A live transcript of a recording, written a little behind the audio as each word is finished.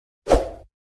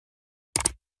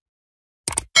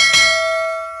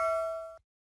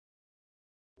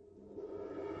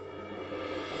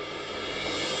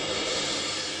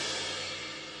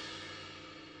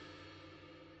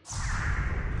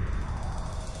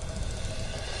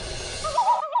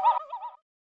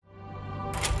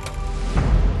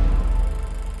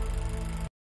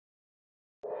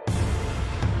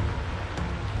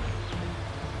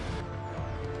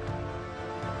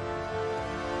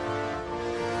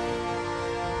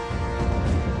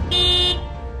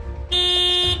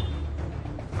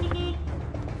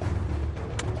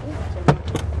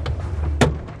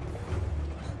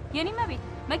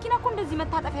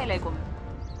ኃይል አይቆምም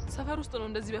ሰፈር ውስጥ ነው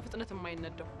እንደዚህ በፍጥነት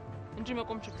የማይነደው እንጂ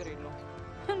መቆም ችግር የለውም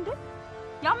እንዴ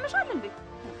ያምሻል እንዴ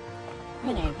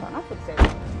ምን አይባና ፍቅር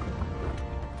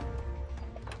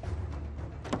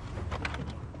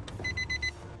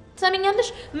ሰሚኛለሽ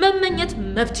መመኘት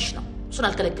መብትሽ ነው እሱን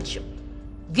አልከለከልሽም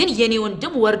ግን የኔ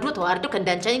ወንድም ወርዶ ተዋርዶ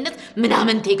ከእንዳንቻኝነት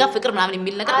ምናምን ተጋ ፍቅር ምናምን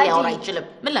የሚል ነገር ሊያወራ አይችልም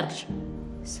ምን ላድርግሽ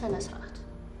ሰነ ሰዓት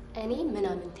እኔ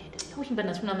ምናምን አይደለም ወይ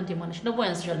በእናትሽ ምናምን ተማነሽ ነው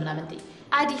ያንስሻል ምናምን ተይ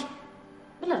አዲ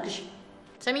ምን ላድርግሽ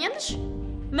ሰሚኛለሽ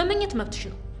መመኘት መብትሽ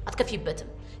ነው አትከፊበትም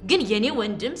ግን የኔ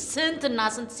ወንድም ስንትና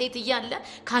ስንት ሴት እያለ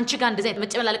ካንቺ ጋር እንደዚህ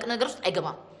መጨመላለቅ ነገር ውስጥ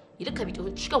አይገባም ይልቅ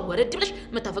ከቢጦችሽ ጋር ወረድ ብለሽ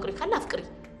መታፈቅሪ ካለ አፍቅሪ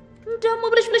ደሞ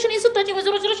ብለሽ እኔ ስታጪ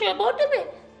ወዘሮች ያባወደበ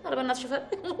አረበናት ሽፈር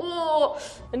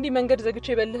እንዲ መንገድ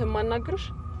ዘግቼ በልህ ማናግርሽ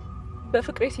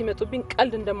በፍቅሬ ሲመጡብኝ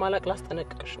ቀልድ እንደማላቅ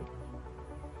ላስጠነቅቅሽ ነው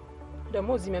ደሞ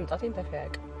እዚህ መምጣቴን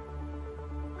ተፈያቅ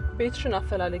ቤትሽን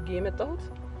አፈላልጌ የመጣሁት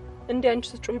እንዴ አንቺ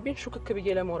ስትጮህብኝ ሹክክ ብዬ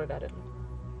ለመውረድ አይደለም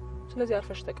ስለዚህ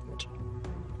አርፈሽ ተቀመጭ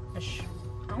እሺ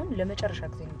አሁን ለመጨረሻ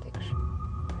ጊዜ ነው ተይሽ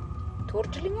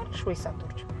ትወርድልኛለሽ ወይስ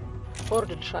አትወርጅ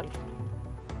ወርድልሻለሁ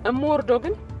እምወርደው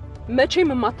ግን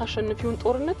መቼም የማታሸንፊውን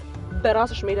ጦርነት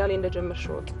በራስሽ ሜዳ ላይ እንደጀመርሽ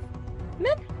ወቅ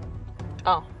ምን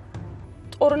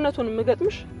ጦርነቱን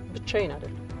ምገጥምሽ ብቻዬን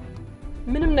አይደለም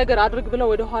ምንም ነገር አድርግ ብለው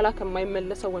ወደ ኋላ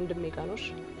ከማይመለሰው ወንድሜ ጋር ነሽ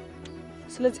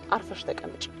ስለዚህ አርፈሽ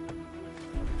ተቀመጭ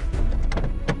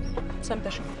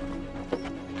ሰምተሽ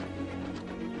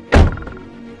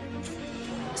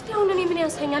እስቲ አሁን እኔ ምን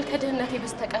ያንሰኛል ከድህነቴ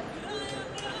በስተቀር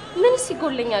ምንስ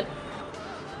ይጎልኛል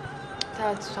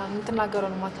ታትሳን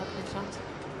እንትናገረው ማታጥልቻት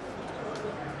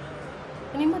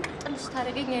እኔ ማቀጠልሽ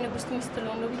ታረገኝ የንጉስ ሚስት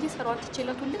ነው ብዬ ሰራው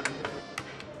አትችላቱልክ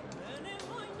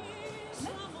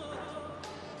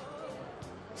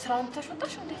ስራውን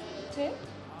ተሽወጣሽ እንዴ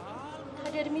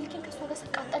ታዲያ ድሚልኪን ከሷ ጋር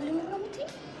ሰቃጣልኝ ነው ምትይ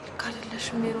ካለሽ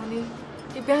ሜሮኒ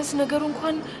ቢያንስ ነገሩ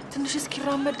እንኳን ትንሽ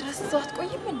እስኪራመድ ድረስ ዛት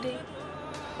ቆይም እንዴ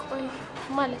ቆይ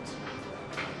ማለት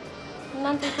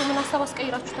እናንተ ምን ሐሳብ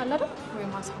አስቀይራችሁታል አይደል ወይ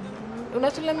ማሳም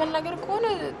እውነቱን ለመናገር ከሆነ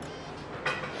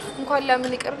እንኳን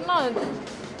ለምን ይቀርና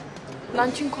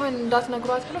ላንቺ እንኳን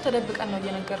እንዳትነግሯት ብሎ ተደብቀን ነው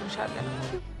እየነገርንሻለን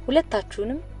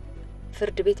ሁለታችሁንም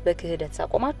ፍርድ ቤት በክህደት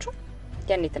ሳቆማችሁ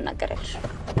ያኔ ተናገራለሽ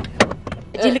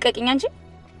እጂ ልቀቂኝ አንቺ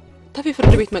ተፊ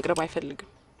ፍርድ ቤት መቅረብ አይፈልግም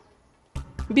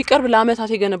ቢቀርብ ለአመታት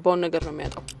የገነባውን ነገር ነው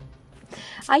የሚያጣው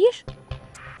አየሽ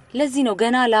ለዚህ ነው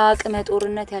ገና ለአቅመ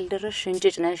ጦርነት ያልደረሽ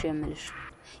እንጭጭ ነሽ የምልሽ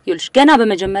ይልሽ ገና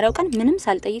በመጀመሪያው ቀን ምንም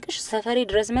ሳልጠይቅሽ ሰፈሬ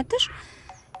ድረስ መጥተሽ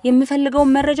የምፈልገው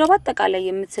መረጃ ባጠቃላይ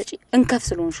የምትሰጪ እንከፍ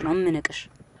ስለሆንሽ ነው ምንቅሽ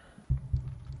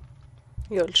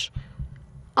ይልሽ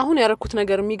አሁን ያረኩት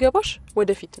ነገር የሚገባሽ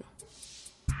ወደፊት ነው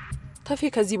ተፊ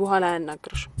ከዚህ በኋላ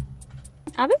ያናግርሽ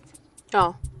አቤት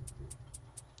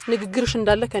ንግግርሽ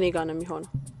እንዳለ ከኔ ጋር ነው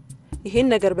የሚሆነው ይሄን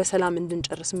ነገር በሰላም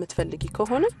እንድንጨርስ የምትፈልጊ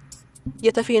ከሆነ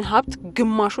የተፊን ሀብት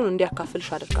ግማሹን እንዲያካፍልሽ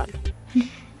አደርጋለሁ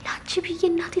ላንቺ ብዬ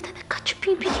እናቴ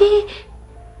ተነካችብኝ ብዬ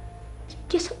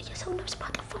የሰው ነፍስ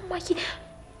ባጠፋው ማይ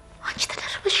አንቺ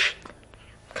ተደረበሽ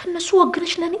ከነሱ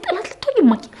ወግነሽ ለኔ ጠላት ልትሆኚ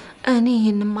ማይ እኔ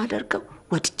ይሄንን ማደርገው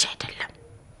ወድጄ አይደለም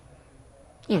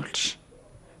ይልሽ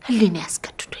ህሊና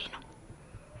ያስገድዶኝ ነው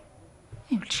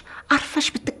ይልሽ አርፈሽ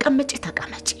ብትቀመጪ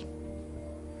ተቀመጪ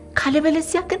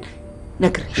ካለበለዚያ ግን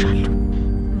ነግሬሻለሁ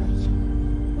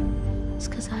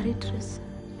እስከ ዛሬ ድረስ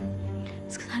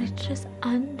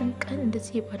አንድም ቀን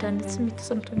እንደዚህ የባዳነት ስሜት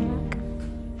ተሰምቶኝ አያውቅም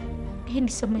ይሄን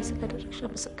ይሰማኝ ስለደረግሽ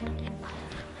አመሰግናለሁ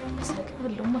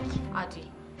ማይ አዲ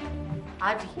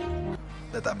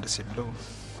በጣም ደስ የሚለው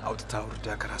አውጥታ ወርዳ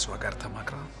ከራሷ ጋር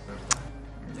ተማክራ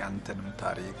ያንተንም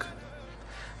ታሪክ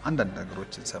አንዳንድ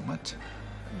ነገሮችን ሰማች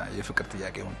እና የፍቅር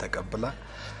ጥያቄውን ተቀብላ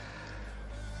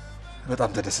በጣም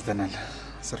ተደስተናል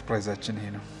ሰርፕራይዛችን ይሄ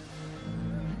ነው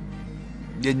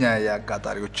የኛ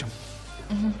ያጋጣሪዎችም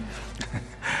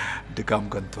ድካም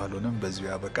ከንቱ አልሆነም በዚሁ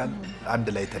ያበቃል አንድ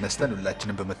ላይ ተነስተን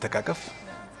ሁላችንም በመተቃቀፍ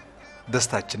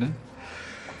ደስታችንን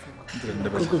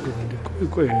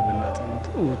ቆይ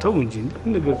ተው እንጂ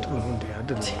ነገር ጥሩ ነው እንዴ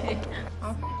አይደል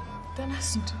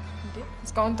ተነስት እንዴ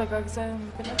እስካሁን ተጋግዘን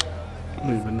ብለ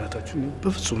ምን በእናታችሁ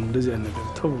በፍጹም እንደዚህ አይነት ነገር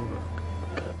ተው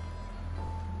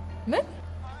ምን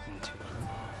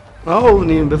አዎ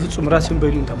እኔ በፍጹም ራሴን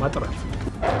በይሉን ተማጥራል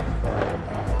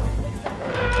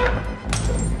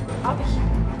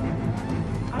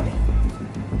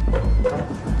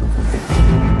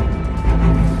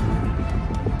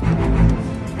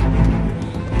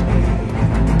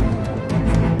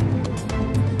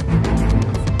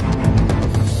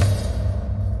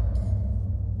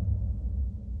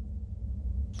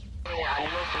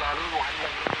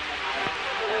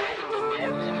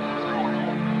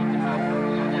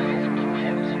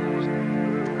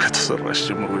ከተሰራሽ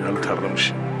ጀምሮ ያልታረምሽ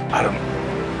አረም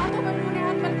አንተ በምን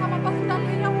ያህል መልካም አባት እንዳለ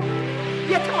ያው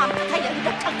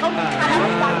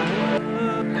የምታውቀው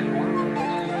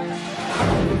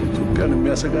ኢትዮጵያን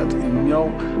የሚያሰጋት እኛው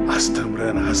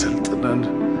አስተምረን አሰልጥነን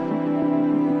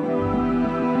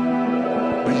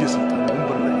በየስልጣን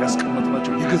ወንበር ላይ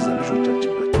ያስቀመጥናቸው የገዛ ልጆቻችን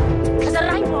ናቸው።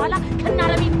 ከዘራኝ በኋላ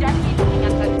ከናረቢ እንዳለ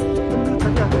ይልኛል።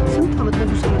 ታዲያ ስንት ዓመት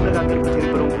ሙሉ ስንነጋገርበት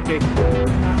የነበረው ጉዳይ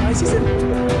አይሲስን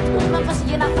መንፈስ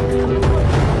እየናፈቀ ከምትሆን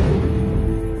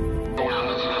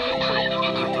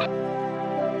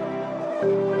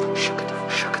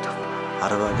ሸክተፍ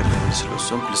አረብ ሀገር ላይ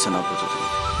ስለወሰንኩ ልሰናበቱት ነው።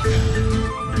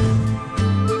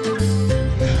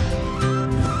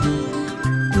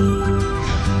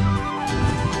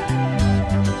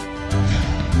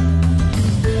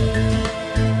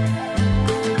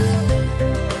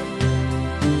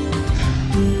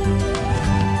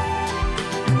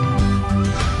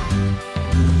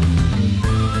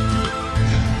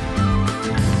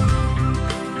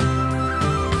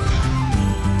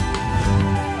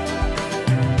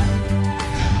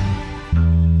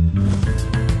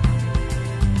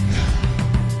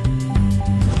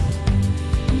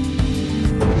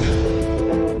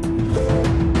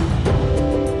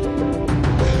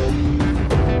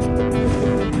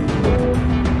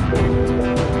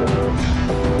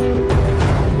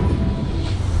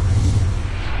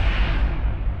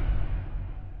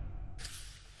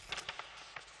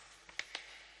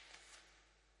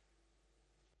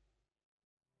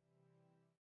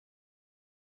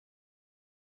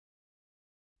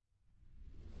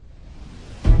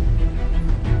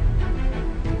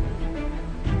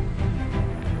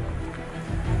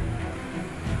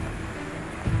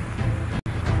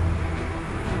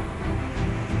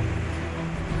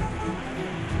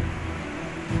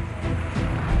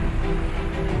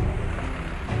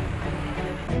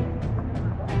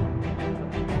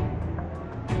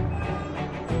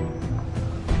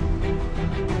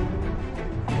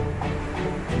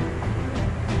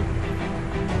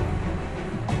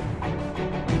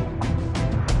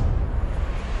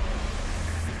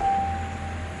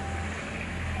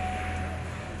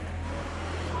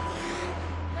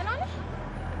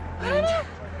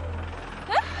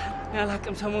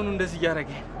 ያላቅም ሰሞኑ እንደዚህ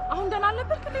ያረጋኝ አሁን ደህና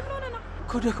አልነበርክ እንዴ? ምን ሆነ ነው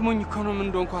እኮ ደክሞኝ እኮ ነው። ምን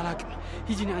እንደሆንኩ አላቅም።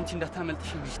 ሂጂ ነይ አንቺ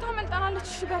እንዳታመልጥሽ እንጂ ታመልጠናለች።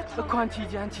 እሺ በርታ እኮ አንቺ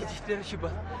ሂጂ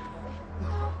ደርሽባት።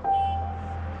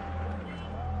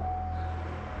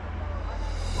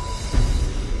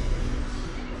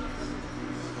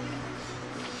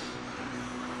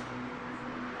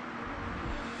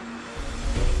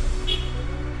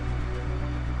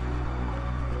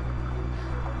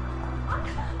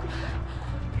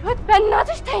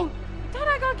 በእናትሽ ተይኝ።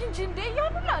 ተረጋጊ እንጂ እንዴ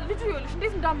ያሉላ ልጁ ይኸውልሽ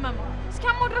እንዴት እንዳመመው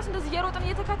እስኪያመው ድረስ እንደዚህ እየሮጥን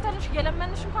እየተከተልሽ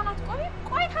እየለመንሽ እንኳን አትቆይም።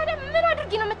 ቆይ ታዲያ ምን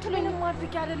አድርጊ ነው የምትሉኝ? ምንም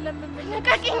አድርጊ አይደለም። ምን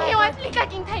ልቀቂኝ፣ ህይወት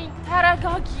ልቀቂኝ፣ ተይኝ።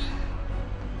 ተረጋጊ።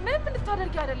 ምንም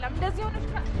እንድታደርጊ አይደለም። እንደዚህ ሆነሽ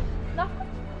ናፍቆ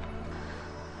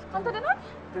አንተ ደህና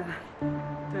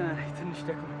ነኝ። ትንሽ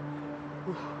ደክሞኝ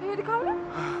ይሄ ድካም ነው።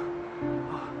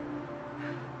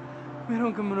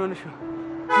 ሜሮን ግን ምን ሆነሽ ነው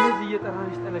እንደዚህ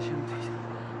እየጠራንሽ ጥለሽ የምትሄጂው?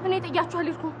 እኔ ጥያችሁ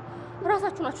አልሄድኩም።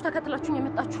 ራሳችሁ ናችሁ ተከትላችሁኝ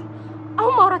የመጣችሁ።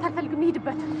 አሁን ማውራት አልፈልግም።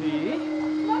 ይሄድበት።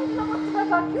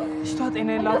 እሷ ጤና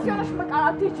የላትም። በቃ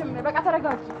አትሄጂም። በቃ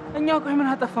ተረጋጊ። እኛ ቆይ ምን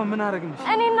አጠፋን? ምን አደረግንሽ?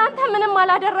 እኔ እናንተ ምንም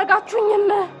አላደረጋችሁኝም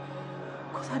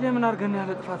እኮ። ታዲያ ምን አድርገን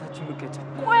ያለ ጥፋታችን ምቀጭን?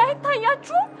 ቆይ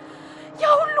አይታያችሁም? ያ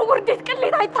ሁሉ ውርደት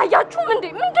ቅሌት አይታያችሁም እንዴ?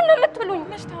 ምንድነው የምትሉኝ?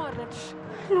 መች ተዋረድሽ?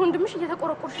 ለወንድምሽ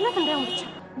እየተቆረቆርሽለት እንዳይሆን ብቻ።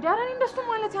 ዳራኒ እንደሱ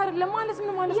ማለት አይደለም። ማለት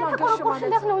ምን ማለት ነው?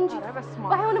 እየተቆረቆርሽለት ነው እንጂ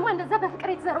ባይሆንማ እንደዛ በፍቅር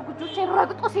የተዘረጉ እጆቼን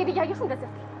ረግጦ ሲሄድ እያየሽ እንደዛ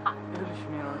ይኸውልሽ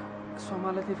ሜሮን፣ እሷ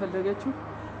ማለት የፈለገችው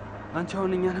አንቺ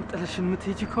አሁን እኛንም ጥለሽን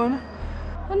የምትሄጂ ከሆነ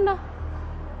እና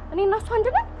እኔ እና እሷ አንድ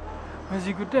ነን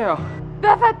በዚህ ጉዳይ። ያው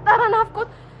በፈጠረ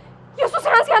ናፍቆት ኢየሱስ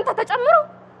ያንስ ያንተ ተጨምሮ።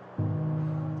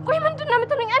 ቆይ ምንድነው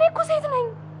የምትሉኝ? እኔ እኮ ሴት ነኝ።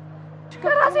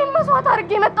 ከራሴን መስዋዕት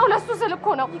አድርጌ የመጣው ለሱ ስል እኮ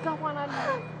ነው። ይገባናል።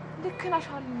 ልክ ነሽ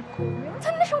አሉኝ እኮ።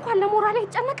 ትንሽ እንኳን ለሞራሌ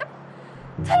አይጨነቅም?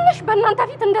 ትንሽ በእናንተ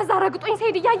ፊት እንደዛ ረግጦኝ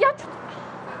ሲሄድ እያያችሁት።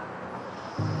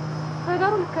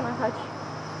 ነገሩ ልክ ናት አጂ።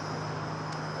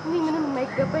 እኔ ምንም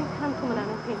የማይገባኝ ከንቱ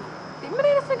ምናምን ነኝ። ምን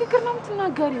አይነት ንግግር ነው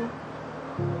የምትናገሪው?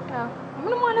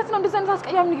 ምን ማለት ነው? እንደዛ አይነት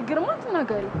አስቀያሚ ንግግር ማለት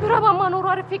ትናገሪ? ብረባማ ኖሮ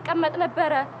አርፌ ይቀመጥ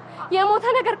ነበረ። የሞተ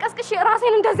ነገር ቀስቅሼ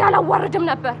ራሴን እንደዚህ አላዋርድም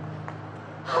ነበር።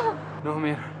 ነው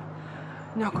ሜሮን፣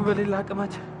 እኛ እኮ በሌላ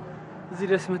አቅማችን እዚህ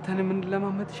ድረስ መተን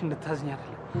የምንለማመጥሽ እንድታዝኝ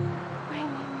አይደለም።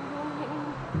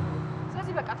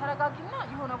 ስለዚህ በቃ ተረጋጊና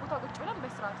የሆነ ቦታ ቁጭ ብለን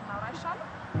በስርዓት እናውራ ይሻላል።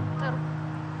 ጥሩ፣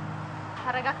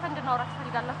 ተረጋግተን እንድናወራ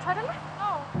ትፈልጋላችሁ አይደለ?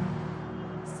 አዎ።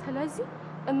 ስለዚህ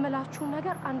እምላችሁን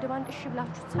ነገር አንድ ባንድ እሺ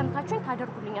ብላችሁ ሰምታችሁኝ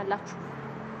ታደርጉልኛላችሁ።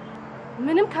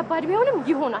 ምንም ከባድ ቢሆንም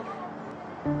ይሆናል።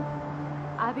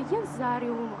 አብይን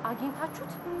ዛሬውኑ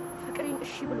አግኝታችሁት ፍቅሬን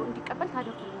እሺ ብሎ እንዲቀበል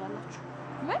ታደርጉልኛላችሁ።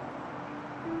 ምን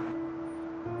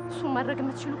እሱ ማድረግ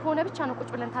የምትችሉ ከሆነ ብቻ ነው ቁጭ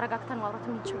ብለን ተረጋግተን ማውራት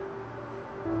የምንችለው።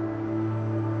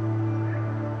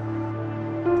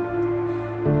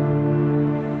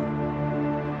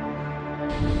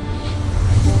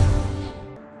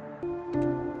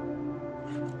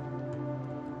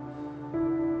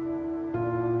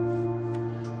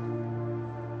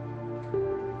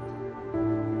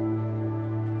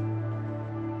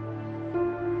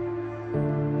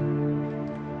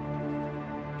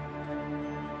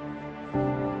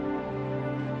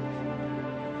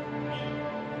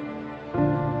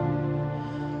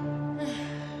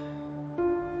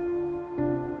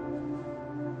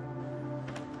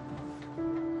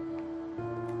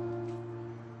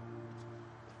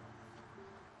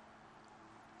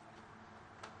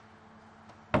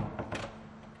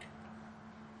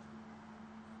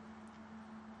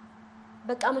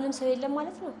 በቃ ምንም ሰው የለም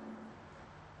ማለት ነው።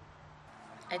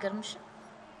 አይገርምሽም?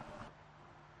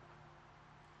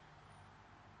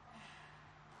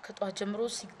 ከጧት ጀምሮ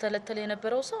ሲተለተለ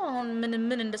የነበረው ሰው አሁን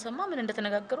ምን እንደሰማ ምን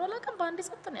እንደተነጋገሩ አላውቅም። በአንዴ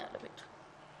ጸጥ ነው ያለ ቤቱ።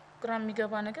 ግራ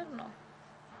የሚገባ ነገር ነው።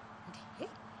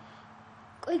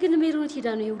 ቆይ ግን ሜሮን ሄዳ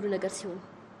ነው የሁሉ ነገር ሲሆን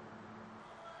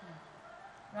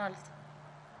ማለት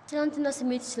ትናንትና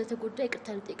ስሜት ስለተጎዳ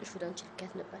ይቅርታ ልጠይቅሽ ወደ አንቺ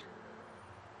ልካት ነበር።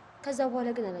 ከዛ በኋላ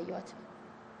ግን አላየኋትም።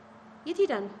 የት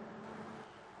ሄዳ ነው?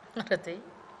 አረቴ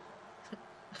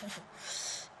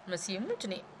መስየም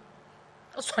እኔ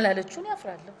እሷ ላለችውን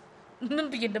ያፍራለሁ። ምን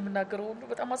ብዬ እንደምናገረው ሁሉ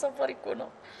በጣም አሳፋሪ እኮ ነው።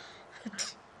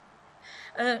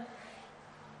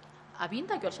 አብይን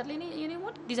ታውቂዋለሽ አይደል? የኔ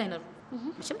ሞድ ዲዛይነሩ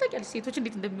መቼም ታውቂያለሽ ሴቶች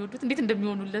እንዴት እንደሚወዱት እንዴት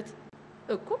እንደሚሆኑለት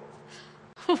እኮ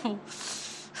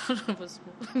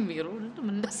ሜሮን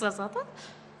ምን እንዳሳሳታ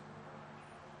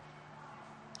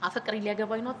አፈቅሪ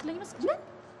ሊያገባኝ ነው አትለኝ መስል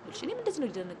እኔም እንደዚህ ነው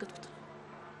የደነገጥኩት።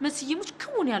 መስየሙች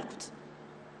ከሆነ ያልኩት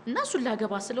እና እሱን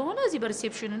ላገባ ስለሆነ እዚህ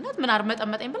በሪሴፕሽንነት ምን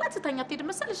አርመጠመጠኝ ብላ ትተኛ ትሄድ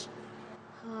መሰለሽ?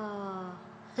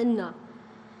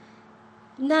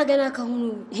 እና ገና ከሆኑ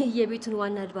የቤቱን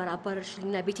ዋና አድባር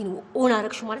አባረርሽልኝና ቤቴን ኦን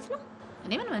አረግሽ ማለት ነው?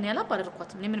 እኔ ምን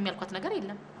ያላባረርኳት እኔ ምንም ያልኳት ነገር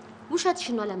የለም።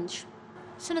 ውሸትሽን ነው አላምንሽም።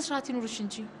 ስነ ስርዓት ይኑርሽ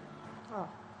እንጂ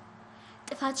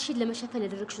ጥፋትሽን ለመሸፈን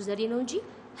ያደረግሽው ዘዴ ነው እንጂ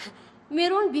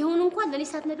ሜሮን ቢሆን እንኳን ለኔ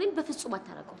ሳትነግረኝ በፍጹም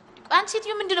አታረቀው። አንቺ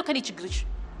ሴትዮ ምንድነው ከኔ ችግርሽ?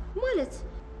 ማለት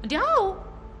እንዴው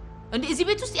እንዴ እዚህ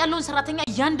ቤት ውስጥ ያለውን ሰራተኛ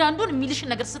እያንዳንዱን የሚልሽን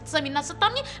ነገር ስትሰሚና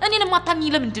ስታምኚ እኔንም አታምኚ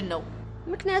ለምንድን ነው?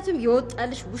 ምክንያቱም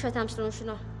የወጣልሽ ውሸታም ስለሆንሽ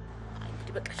ነው። አይ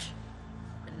እንግዲህ በቃሽ።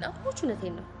 እና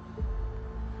እውነቴን ነው።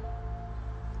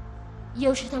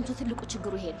 የውሸታም ሰው ትልቁ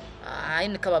ችግሩ ይሄ ነው። አይ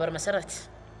እንከባበር መሰረት።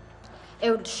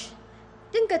 ይኸውልሽ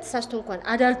ድንገት ተሳስቶ እንኳን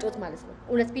አዳልጦት ማለት ነው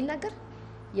እውነት ቢናገር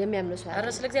የሚያምነው ሰው ኧረ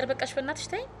ስለ እግዚአብሔር በቃሽ በእናትሽ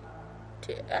ተይ።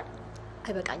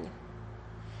 አይበቃኝም።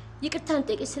 ይቅርታን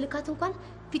ጠይቄ ስልካት እንኳን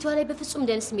ፊቷ ላይ በፍጹም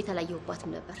እንደዚህ ስሜት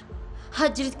አላየሁባትም ነበር።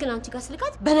 ሀጅሪት ግን አንቺ ጋር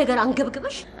ስልካት በነገር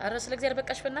አንገብግበሽ። ኧረ ስለ እግዚአብሔር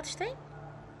በቃሽ በእናትሽ ተይ።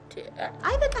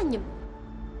 አይበቃኝም።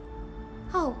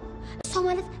 አዎ እሷ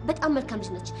ማለት በጣም መልካም ልጅ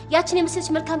ነች። ያችን የመሰለች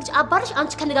መልካም ልጅ አባረሽ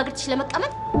አንቺ ከነጋግርትሽ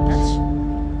ለመቀመጥ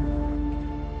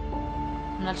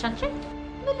ምን አልሽ አንቺ?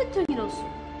 ምን ልትሆኚ ነው? እሱ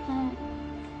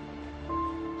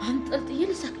አንጠልጥዬ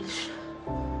ልሳቅልሽ።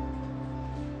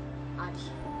 አዲ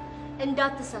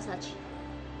እንዳትሳሳች፣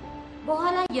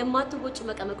 በኋላ የማትወጪ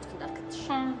መቀመቁት እንዳልከትሽ።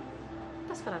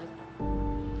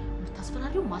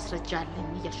 የምታስፈራሪው ማስረጃ አለኝ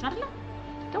እያልሽ አይደል?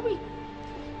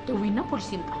 ደውይና ፖሊስ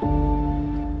ይምጣ።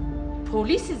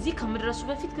 ፖሊስ እዚህ ከምድረሱ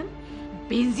በፊት ግን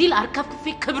ቤንዚል አርከፍክፌ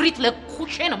ክብሪት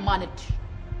ለኩሼ ነው የማነድሽ።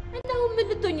 እና ምን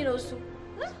ልትሆኚ ነው? እሱ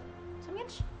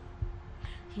ሰሚያለሽ?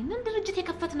 ይህንን ድርጅት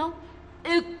የከፈትነው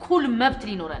እኩል መብት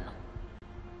ሊኖረን ነው።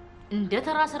 እንደ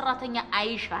ተራ ሰራተኛ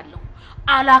አይሻለሁ።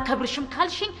 አላከብርሽም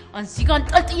ካልሽኝ እዚህ ጋር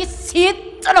አንጠልጥዬ ሴት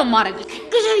ነው ማረግሽ።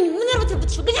 ግደኝ! ምን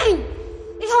እርብትብትሽ? ግደኝ!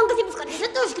 ይሄን ግዴ ብትቀር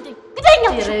ሰጠውሽ። ግደኝ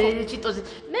ነው ቺጦዝ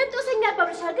ምን ጦሰኛ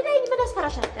አባብልሻል? ግደኝ! ምን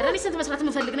ያስፈራሻል? እኔ ስንት መስራት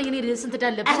የምፈልግ ነኝ። እኔ ስንት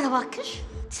ዳለብኝ። ኧረ እባክሽ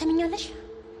ትሰሚኛለሽ?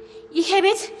 ይሄ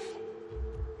ቤት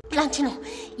ላንቺ ነው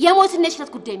የሞትና የሽረት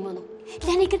ጉዳይ የሚሆነው።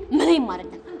 ለእኔ ግን ምንም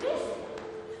አይደለም።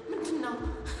 ምንድነው?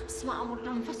 በስመ አብ ወወልድ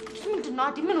ወመንፈስ ቅዱስ። ምንድነው?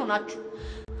 አዲ ምን ሆናችሁ?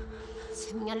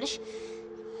 ትሰሚኛለሽ?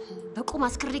 በቁም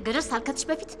አስክሬ ገደል ሳልከትሽ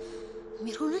በፊት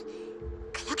ሜሮን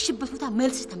ከላክሽበት ቦታ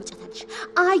መልስ ተመጫታለሽ።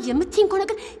 አይ የምትይኝ ከሆነ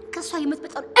ግን ከሷ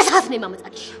የምትመጣው እሳት ነው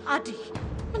የማመጣልሽ። አዲ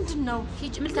ምንድነው?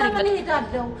 ሂጅ። ምን ታረጋለሽ? ለምን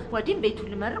ሄዳለሁ? ወዲም ቤቱን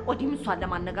ልመርቅ፣ ወዲም እሷን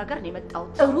ለማነጋገር ነው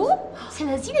የመጣሁት። ጥሩ።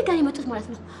 ስለዚህ ነገ የመጡት ማለት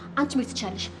ነው። አንቺ ምን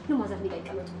ትቻለሽ? ነው ማዘር ነው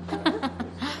ይቀመጡ።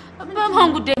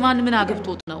 በማን ጉዳይ ማን ምን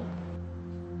አገብቶት ነው?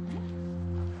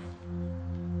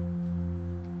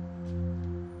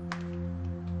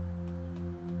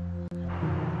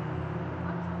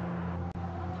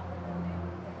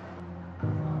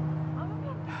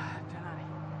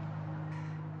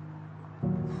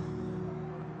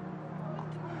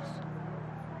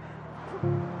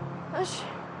 እሺ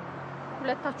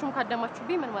ሁለታችሁም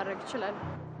ካደማችሁብኝ ምን ማድረግ ይችላል?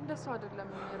 እንደሱ አይደለም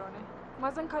ሜሮኔ።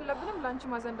 ማዘን ካለብንም ላንቺ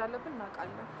ማዘን እንዳለብን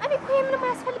እናውቃለን። እኔ እኮ ምንም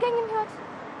አያስፈልገኝም ህይወት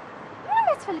ምንም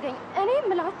አያስፈልገኝም። እኔ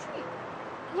ምላችሁ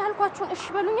ያልኳችሁን እሺ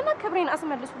በሉኝና ክብሬን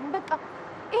አስመልሱልኝ። በቃ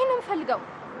ይሄንን ፈልገው።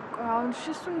 አሁን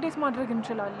እሱ እንዴት ማድረግ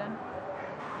እንችላለን?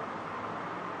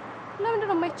 ለምንድን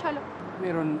ነው የማይቻለው?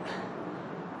 ሜሮን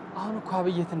አሁን እኮ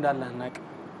አብየት እንዳለ አናውቅም።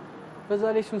 በዛ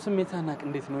ላይ እሱን ስሜት አናውቅ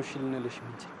እንዴት ነው እሺ ልንልሽ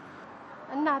የምንችል?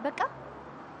 እና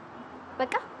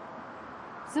በቃ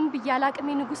ዝም ብዬ አላቅም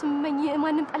የንጉስ መኝ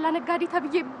የማንም ጠላ ነጋዴ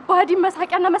ተብዬ ባዲ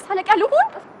መሳቂያና መሳለቂያ ልሁን?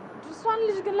 እሷን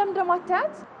ልጅ ግን ለምን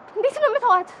ደማታያት? እንዴት ነው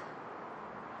የምተዋት?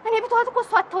 እኔ ብተዋት እኮ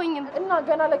እሷ አትተወኝም። እና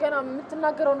ገና ለገና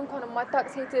የምትናገረውን እንኳን የማታውቅ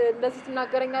ሴት እንደዚህ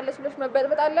ትናገረኛለች ብለሽ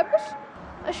መበጥበጥ አለብሽ?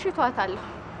 እሺ ተዋታለሁ፣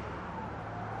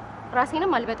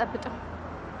 ራሴንም አልበጠብጥም።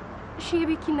 እሺ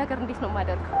የቤኪን ነገር እንዴት ነው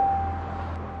የማደርገው?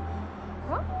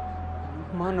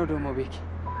 ማን ነው ደግሞ ቤኪ?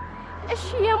 እሺ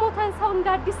የሞተን ሰው እንደ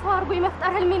አዲስ ሰው አድርጎ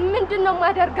የመፍጠር ህልሜን ምንድን ነው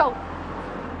የማደርገው?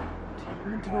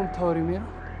 ምንድን ነው የምታወሪው ሜሮን?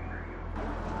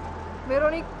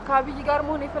 ሜሮኒ ከአብይ ጋር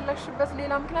መሆን የፈለግሽበት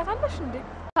ሌላ ምክንያት አለሽ እንዴ?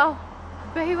 አዎ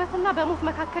በህይወትና በሞት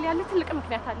መካከል ያለ ትልቅ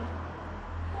ምክንያት አለ።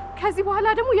 ከዚህ በኋላ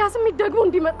ደግሞ ያ ስሜት ደግሞ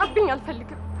እንዲመጣብኝ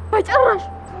አልፈልግም በጭራሽ።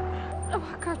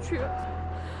 እባካችሁ ይወት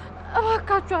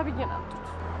እባካችሁ አብይን አምጡት።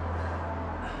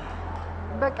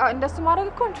 በቃ እንደሱ ማድረግ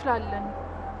እኮ እንችላለን፣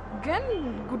 ግን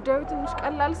ጉዳዩ ትንሽ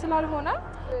ቀላል ስላልሆነ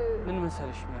ምን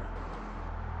መሰለሽ ሜሮን፣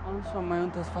 አሁን እሷ የማይሆን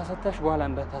ተስፋ ሰታሽ በኋላ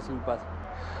እንዳታስብባት።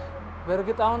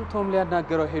 በእርግጥ አሁን ቶም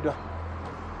ሊያናገረው ሄዷል።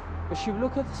 እሺ ብሎ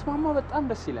ከተስማማ በጣም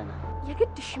ደስ ይለናል።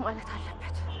 የግድ እሺ ማለት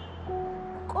አለበት።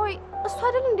 ቆይ እሱ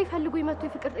አይደል እንደ ፈልጎ የመቶ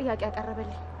የፍቅር ጥያቄ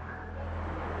ያቀረበልኝ?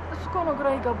 እሱ እኮ ነው ግራ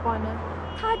ይገባን።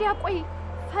 ታዲያ ቆይ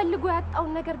ፈልጎ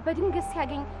ያጣውን ነገር በድንገት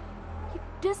ሲያገኝ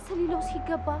ደስ ሊለው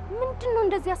ሲገባ ምንድነው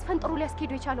እንደዚህ አስፈንጥሮ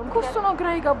ሊያስኬደው የቻለው? እሱ ነው ግራ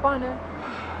ይገባን።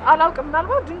 አላውቅም፣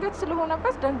 ምናልባት ድንገት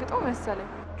ስለሆነበት ደንግጦ መሰለኝ።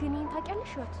 ግን ይሄን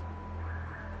ታውቂያለሽ ህይወት፣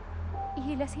 ይሄ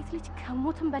ለሴት ልጅ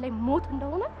ከሞትም በላይ ሞት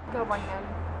እንደሆነ ገባኛል።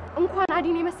 እንኳን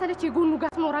አዲን የመሰለች የጎኑ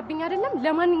ጋር ትኖራብኝ አይደለም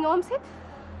ለማንኛውም ሴት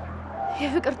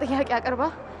የፍቅር ጥያቄ አቅርባ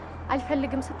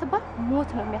አልፈልግም ስትባል ሞት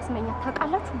ነው የሚያስመኛት።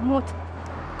 ታውቃላችሁ? ሞት።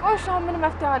 ቆይ እሺ ምን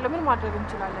መፍትሄ አለ? ምን ማድረግ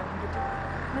እንችላለን? እንግዲህ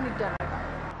ምን ይደረጋል?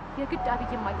 የግድ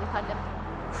አብይን ማግኘት አለብን።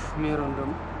 ሜሮን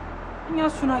ደግሞ እኛ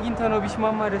እሱን አግኝተ ነው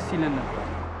ቢስማማ ደስ ይለን ነበር።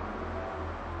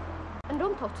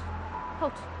 እንደውም ተውት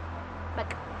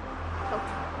በቃ ተውት።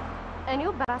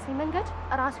 እኔው በራሴ መንገድ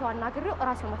ራሴው አናግሬው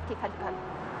ራሴው መፍትሄ እፈልጋለሁ።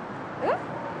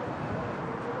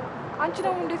 አንቺ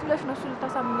ደግሞ እንዴት ብለሽ ነው እሱን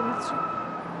ልታሳምኝ የምትችይው?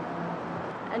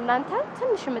 እናንተ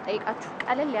ትንሽ የምጠይቃችሁ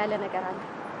ቀለል ያለ ነገር አለ።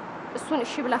 እሱን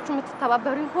እሺ ብላችሁ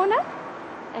የምትተባበሩኝ ከሆነ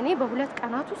እኔ በ2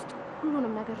 ቀናት ውስጥ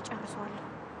ሁሉንም ነገር ጨርሰዋለሁ።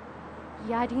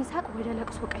 የአዲን ሳቅ ወደ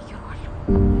ለቅሶ ቀይረዋለሁ።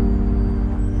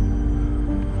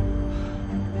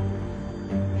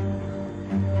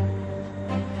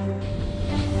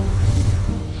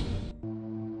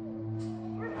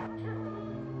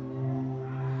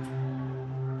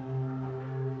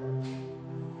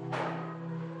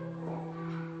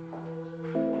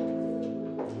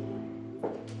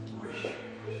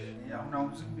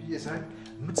 አሁን ዝም ብዬ ሳይ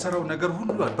የምትሰራው ነገር ሁሉ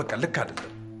በቃ ልክ አይደለም።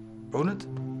 በእውነት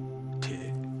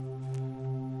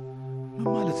ምን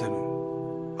ማለት ነው?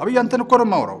 አብይ አንተን እኮ ነው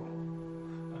የማወራው።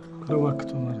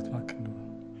 እባክህ ማለት ማከን ነው።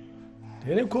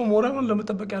 እኔ እኮ ሞራሉን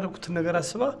ለመጠበቅ ያደረኩትን ነገር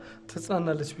አስባ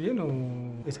ተጽናናለች ብዬ ነው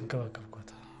የተንከባከብኳት።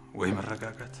 ወይ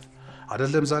መረጋጋት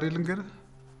አይደለም። ዛሬ ልንገርህ፣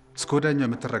 እስከ ወዲያኛው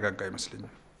የምትረጋጋ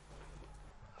አይመስለኝም።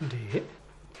 እንዴ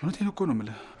እውነቴን እኮ ነው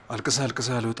የምልህ። አልቅሳ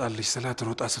አልወጣልሽ ስላት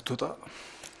ሮጣ ስትወጣ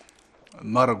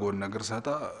ማረጎን ነገር ሳጣ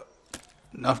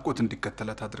ናፍቆት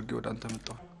እንዲከተላት አድርጌ ወደ አንተ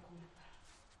መጣሁ።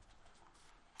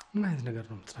 ምን አይነት ነገር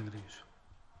ነው የምትነግረኝ?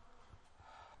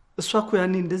 እሷ እኮ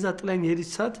ያኔ እንደዛ ጥላኝ የሄደች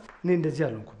ሰዓት እኔ እንደዚህ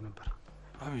አልሆንኩም ነበር።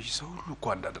 አብይ ሰው ሁሉ እኮ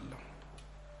አንድ አይደለም።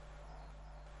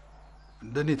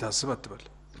 እንደኔ ታስብ አትበል።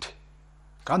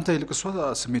 ከአንተ ይልቅ እሷ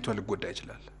ስሜቷ ሊጎዳ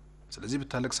ይችላል። ስለዚህ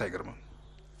ብታለቅስ አይገርምም።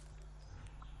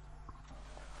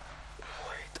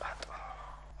 ወይ ጣጣ!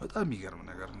 በጣም የሚገርም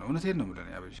ነገር ነው። እውነቴን ነው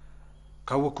የምልህ አብይ።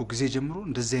 ካወቅኩ ጊዜ ጀምሮ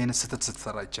እንደዚህ አይነት ስህተት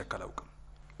ስትሰራ አይቼህ አላውቅም።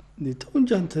 ተው እንጂ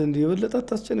አንተ እንደ የበለጠ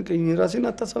አታስጨንቀኝ፣ ራሴን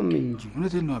አታሳመኝ እንጂ።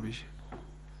 እውነቴን ነው አብይ።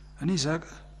 እኔ ሳቅ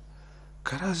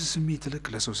ከራስህ ስሜት ይልቅ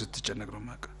ለሰው ስትጨነቅ ነው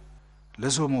የማውቅህ።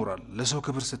 ለሰው ሞራል፣ ለሰው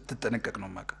ክብር ስትጠነቀቅ ነው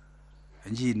የማውቅህ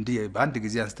እንጂ እንዲህ በአንድ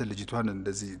ጊዜ አንስተህ ልጅቷን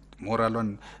እንደዚህ ሞራሏን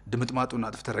ድምጥማጡን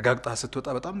አጥፍተህ ረጋግጣ ስትወጣ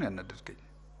በጣም ነው ያናደድከኝ።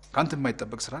 ከአንተ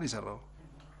የማይጠበቅ ስራ ነው የሰራው።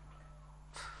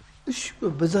 እሺ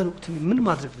በዛን ወቅት ምን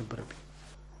ማድረግ ነበረብኝ?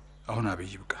 አሁን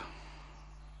አብይ በቃ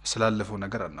ስላለፈው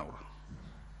ነገር አናውራ።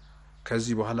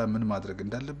 ከዚህ በኋላ ምን ማድረግ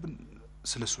እንዳለብን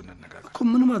ስለሱ እንነጋገር እኮ።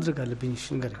 ምን ማድረግ አለብኝ? እሺ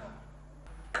ንገረኝ።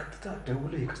 ቀጥታ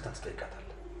ደውለህ ይቅርታ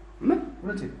ትጠይቃታለህ። ምን?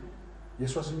 እውነቴን ነው።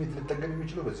 የእሷ ስሜት ሊጠገን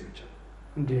የሚችለው በዚህ ብቻ።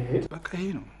 እንዴ በቃ ይሄ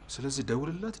ነው። ስለዚህ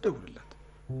ደውልላት።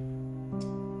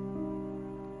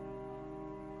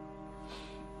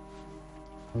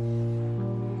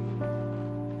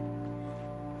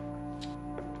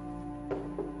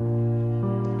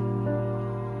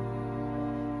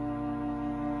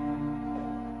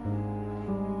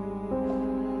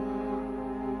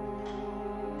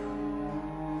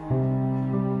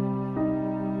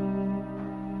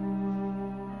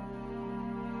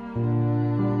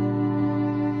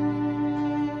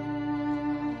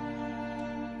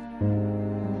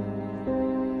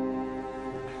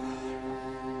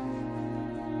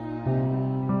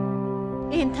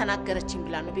 ይሄን ተናገረችኝ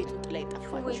ብላ ነው ቤቱን ጥላ ይጠፋች።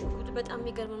 ወይ ጉድ! በጣም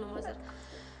የሚገርም ነው ማዘር።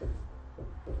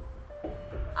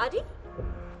 አዲ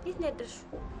የት ነው ያደርሽው?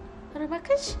 ኧረ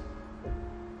እባክሽ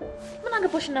ምን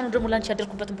አገባሽና ነው ደግሞ ላንቺ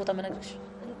ያደርኩበትን ቦታ መነግርሽ?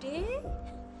 እንዴ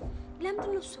ለምንድን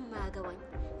ነው እሱ የማያገባኝ?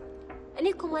 እኔ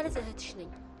እኮ ማለት እህትሽ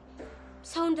ነኝ።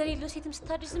 ሰው እንደሌለው ሴትም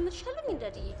ስታድር ዝም ትሻለኝ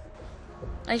እንዳድዬ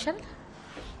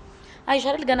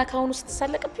አይሻል ገና ካሁኑ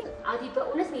ስትሳለቅብኝ። አዲ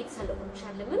በእውነት ነው የተሳለቁብሽ።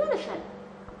 ምን ሆነሻል?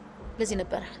 ለዚህ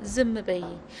ነበር ዝም በይ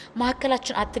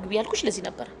ማከላችን አትግቢ ያልኩሽ። ለዚህ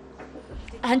ነበር።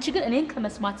 አንቺ ግን እኔን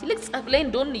ከመስማት ይልቅ ጸብ ላይ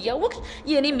እንደሆነ እያወቅሽ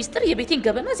የኔ ሚስጥር የቤቴን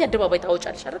ገበና እዚህ አደባባይ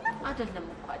ታወጫለሽ አይደል? አይደለም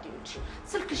እኮ አዲውሽ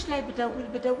ስልክሽ ላይ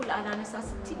ብደውል አላነሳ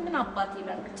ስትይ ምን አባቴ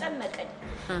ላድርግ ጨነቀኝ።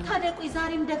 ታዲያ ቆይ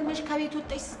ዛሬም ደግመሽ ከቤት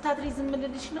ወጣሽ ስታድሪ ዝም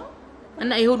ልልሽ ነው?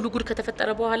 እና ይሄ ሁሉ ጉድ ከተፈጠረ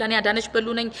በኋላ እኔ አዳነች በሉ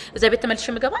ነኝ እዛ ቤት ተመልሼ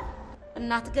የምገባ?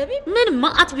 እናት ገቢ ምን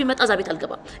ማአት ቢመጣ እዛ ቤት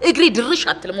አልገባም። እግሬ ድርሽ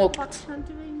አትልም። ወቅት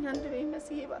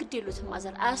ግድ የሉትም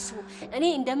ማዘር አያስቡ። እኔ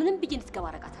እንደምንም ብዬ እንድትገባ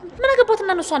አደርጋታለሁ። ምን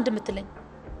አገባትና ነው እሷ እንደምትለኝ?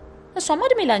 እሷማ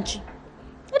እድሜ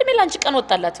ላንቺ ቀን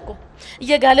ወጣላት እኮ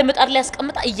እየጋለ ምጣድ ላይ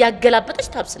ያስቀምጣ እያገላበጠች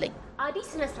ታብስለኝ። አዲ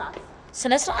ስነ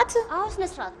ስርዓት? አዎ ስነ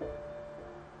ስርዓት።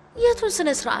 የቱን ስነ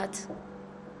ስርዓት?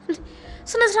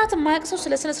 ስነ ስርዓት የማያውቅ ሰው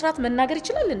ስለ ስነ ስርዓት መናገር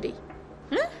ይችላል እንዴ?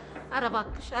 ኧረ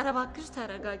እባክሽ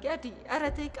ተረጋጊ አዲ። ኧረ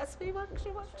ተይ ቀስ በይ እባክሽ።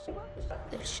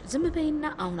 ዝም በይና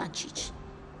አሁን አንቺ ሂጂ።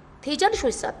 ትሄጃለሽ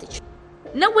ወይስ አትሄጂ?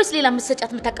 ነው ወይስ ሌላ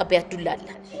የምትሰጫት የምታቀበያት ዱላ አለ?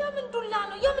 የምን ዱላ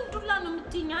ነው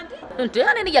የምትይኝ አዲ? እንዴ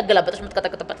እኔን እያገላበጠሽ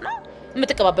የምትቀጠቅጥበት ነው?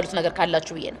 የምትቀባበሉት ነገር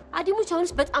ካላችሁ ብዬ ነው። አዲሙች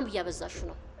አሁንስ በጣም እያበዛሹ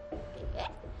ነው።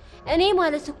 እኔ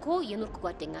ማለት እኮ የኑርክ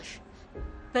ጓደኛሽ፣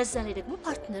 በዛ ላይ ደግሞ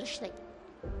ፓርትነርሽ ነኝ።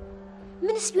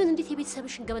 ምንስ ቢሆን እንዴት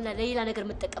የቤተሰብሽን ገበና ለሌላ ነገር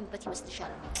የምትጠቀምበት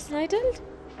ይመስልሻል? አይደል?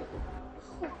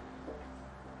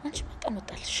 አንቺ መጣን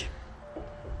ወጣልሽ።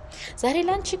 ዛሬ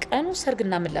ላንቺ ቀኑ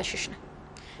ሰርግና ምላሽሽ ነው።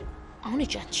 አሁን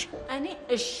ሂጂ አንቺ። እኔ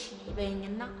እሺ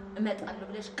በይኝና እመጣለሁ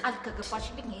ብለሽ ቃል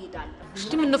ከገባሽልኝ እሄዳለሁ። እሺ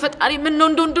ምን ነው ፈጣሪ ምን ነው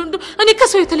እንዶ እኔ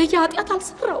ከሰው የተለየ ኃጢአት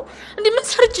አልሰራው እንዴ? ምን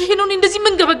ሰርቼ ይሄ ነው እንደዚህ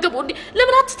ምን ገበገበው እንዴ?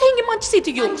 ለምን አትተይኝም አንቺ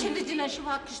ሴትዮ? አንቺ ልጅ ነሽ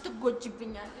እባክሽ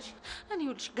ትጎጂብኛለሽ። እኔ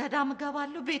ይኸውልሽ ገዳም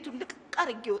እገባለሁ ቤቱን ልቅቅ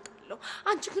አድርጌ እወጣለሁ።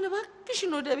 አንቺ ግን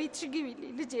እባክሽን ወደ ቤትሽ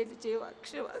ግቢልኝ ልጄ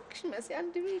እባክሽ መሲ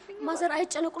አንድ ቤት ማዘር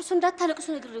አይጨነቁ። እርሱ እንዳታለቅሱ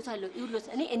ነግሬዎታለሁ። ይኸውልዎት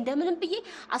እኔ እንደምንም ብዬ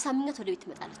አሳምኛት ወደ ቤት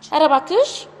ትመጣለች። ኧረ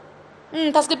እባክሽ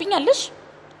ታስገቢኛለሽ?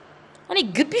 እኔ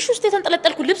ግቢሽ ውስጥ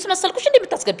የተንጠለጠልኩ ልብስ መሰልኩሽ እንዴ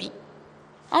የምታስገቢኝ?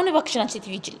 አሁን እባክሽን አንቺ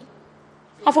ሴትዮ ሂጂልኝ።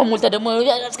 አፏን ሞልታ ደግሞ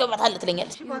አስገባታለሁ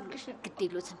ትለኛለች። እባክሽ ግድ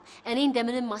የለዎትም። እኔ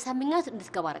እንደምንም ማሳምኛት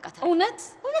እንድትገባ አደርጋታለሁ። እውነት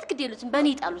ግድ የለዎትም። በእኔ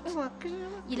ጣሉት።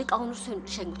 ይልቅ አሁን እርሱ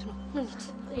ሸኙት ነው።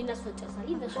 እኔና እሱ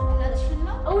እንጨርሳለን።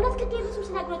 እውነት ግድ የለዎትም።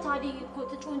 ስናግሮት አዲ እኮ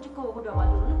ትጮህ እንጂ እኮ ሆዷ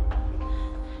ባዶ ነው።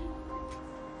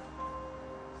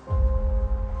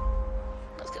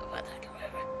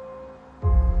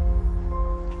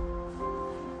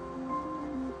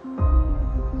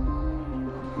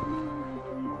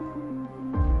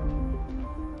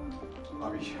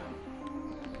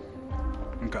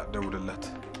 ደውልላት።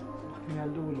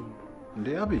 አልደውልም እንዴ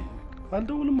አቤ?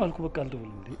 አልደውልም አልኩ። በቃ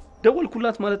አልደውልም እንዴ።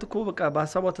 ደወልኩላት ማለት እኮ በቃ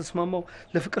በሐሳቧ ተስማማው፣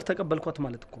 ለፍቅር ተቀበልኳት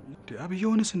ማለት እኮ። እንዴ አቤ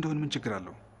የሆነስ እንደሆነ ምን ችግር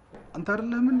አለው? አንተ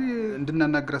አይደለም እንዴ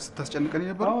እንድናናግራት ስታስጨንቀኝ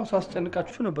ነበር? አዎ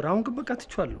ሳስጨንቃችሁ ነበር። አሁን ግን በቃ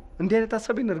ትቼዋለሁ። እንዲህ አይነት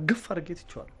ሐሳቤን እርግፍ አድርጌ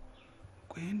ትቼዋለሁ።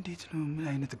 ቆይ እንዴት ነው? ምን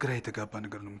አይነት ግራ የተጋባ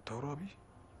ነገር ነው የምታወራው አቤ?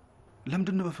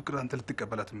 ለምንድን ነው በፍቅር አንተ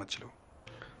ልትቀበላት የማትችለው?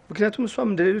 ምክንያቱም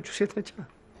እሷም እንደሌሎቹ ሴት ነች።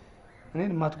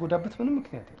 እኔን የማትጎዳበት ምንም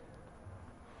ምክንያት የለም።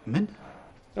 ምን?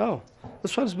 አዎ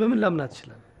እሷንስ በምን ላምናት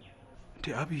ይችላል? እንዴ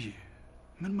አብይ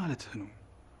ምን ማለትህ ነው?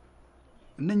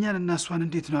 እነኛን እና እሷን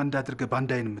እንዴት ነው አንድ አድርገህ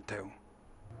በአንድ አይን የምታየው?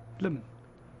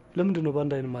 ለምንድን ነው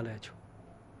በአንድ አይን ማላያቸው?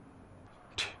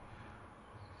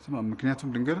 ስማ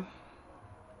ምክንያቱም ልንገርህ፣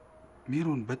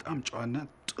 ሜሮን በጣም ጨዋና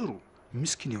ጥሩ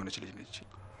ምስኪን የሆነች ልጅ ነች።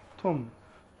 ቶም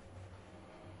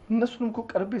እነሱንም እኮ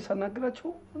ቀርቤ ሳናግራቸው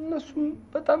እነሱም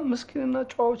በጣም ምስኪንና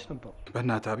ጨዋዎች ነበሩ።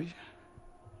 በእናትህ አብይ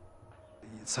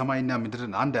ሰማይና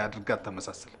ምድርን አንድ አድርጋ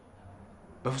አታመሳስል።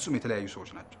 በፍጹም የተለያዩ ሰዎች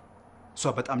ናቸው።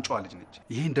 እሷ በጣም ጨዋ ልጅ ነች።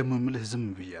 ይሄን እንደምምልህ ዝም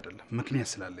ብዬ አይደለም፣ ምክንያት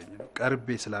ስላለኝ ነው።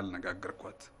 ቀርቤ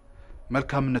ስላልነጋገርኳት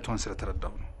መልካምነቷን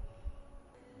ስለተረዳሁ ነው።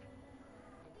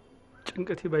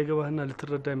 ጭንቀቴ ባይገባህና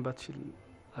ልትረዳኝ ባትችል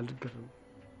አልገርም።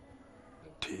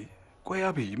 ቆይ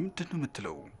አብይ ምንድን ነው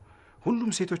የምትለው? ሁሉም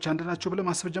ሴቶች አንድ ናቸው ብለህ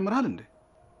ማሰብ ጀምረሃል እንዴ?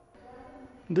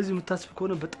 እንደዚህ የምታስብ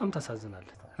ከሆነ በጣም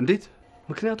ታሳዝናለህ። እንዴት?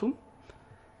 ምክንያቱም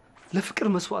ለፍቅር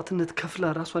መስዋዕትነት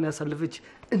ከፍላ ራሷን ያሳለፈች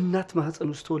እናት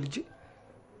ማህፀን ውስጥ ተወልጄ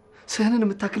ስህንን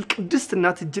የምታክል ቅድስት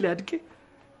እናት እጅ ላይ አድጌ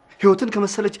ህይወትን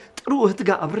ከመሰለች ጥሩ እህት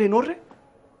ጋር አብሬ ኖሬ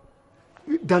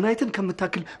ዳናይትን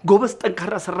ከምታክል ጎበዝ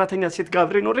ጠንካራ ሰራተኛ ሴት ጋር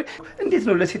አብሬ ኖሬ እንዴት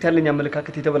ነው ለሴት ያለኝ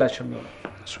አመለካከት የተበላሸ የሚሆነው?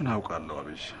 እሱን አውቃለሁ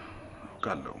አብይ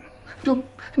አውቃለሁ።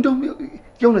 እንደውም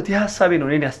የእውነት የሀሳቤ ነው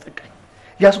እኔን ያስጠቃኝ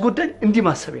ያስጎዳኝ እንዲህ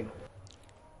ማሰቤ ነው።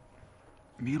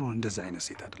 ሜሮን እንደዛ አይነት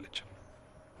ሴት አይደለችም።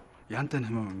 ያንተን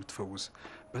ህመም የምትፈውስ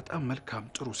በጣም መልካም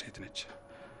ጥሩ ሴት ነች።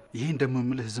 ይሄ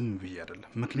እንደምምልህ ዝም ብዬ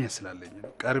አይደለም፣ ምክንያት ስላለኝ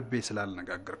ነው። ቀርቤ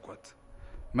ስላልነጋገርኳት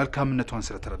መልካምነቷን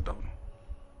ስለተረዳሁ ነው።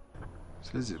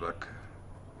 ስለዚህ እባክህ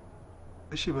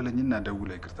እሺ በለኝና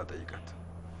ደውለህ ይቅርታ ጠይቃት።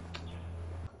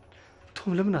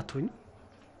 ቶም ለምን አትሆኝም?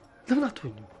 ለምን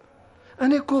አትሆኝም?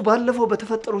 እኔ እኮ ባለፈው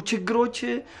በተፈጠሩ ችግሮች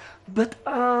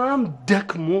በጣም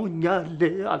ደክሞኛል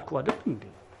አልኩ አይደል እንዴ?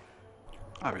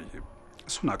 አብይ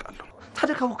እሱን አውቃለሁ።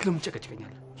 ታዲያ ካወቅህ ለምን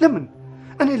ጨቀጭቀኛለህ? ለምን?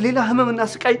 እኔ ሌላ ህመምና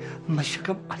ስቃይ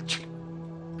መሸከም አልችልም።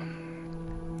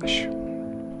 እሺ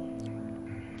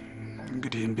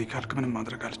እንግዲህ እምቢ ካልክ ምንም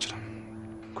ማድረግ አልችልም።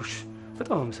 ጉሽ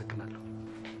በጣም አመሰግናለሁ።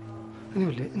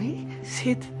 እኔ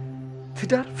ሴት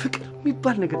ትዳር ፍቅር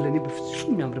የሚባል ነገር ለእኔ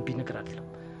በፍጹም የሚያምርብኝ ነገር አይደለም።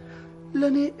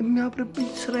 ለእኔ የሚያምርብኝ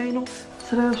ስራዬ ነው።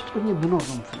 ስራዬ ውስጥ ሆኜ መኖር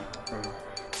ነው የምፈልገው።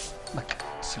 በቃ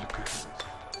ስልክ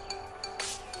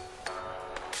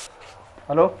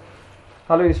ሄሎ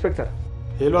ኢንስፔክተር።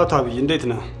 ሄሎ አቶ አብይ እንዴት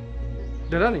ነህ?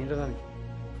 ደህና ነኝ።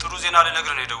 ጥሩ ዜና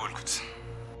ልነግርህ ነው የደወልኩት።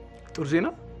 ጥሩ ዜና?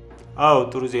 አዎ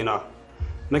ጥሩ ዜና።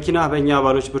 መኪና በእኛ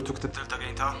አባሎች ብርቱ ክትትል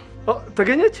ተገኝታ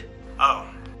ተገኘች? አዎ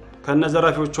ከነ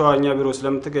ዘራፊዎቿ እኛ ቢሮ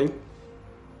ስለምትገኝ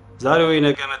ዛሬ ወይ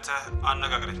ነገ መጥተህ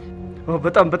አነጋግረኝ።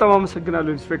 በጣም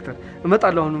አመሰግናለሁ ኢንስፔክተር።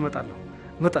 እመጣለሁ።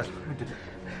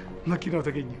 መኪናው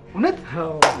ተገኘ። እውነት?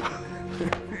 አዎ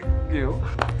ይኸው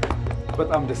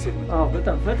በጣም ደስ የሚል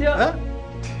በጣም ፈቲያ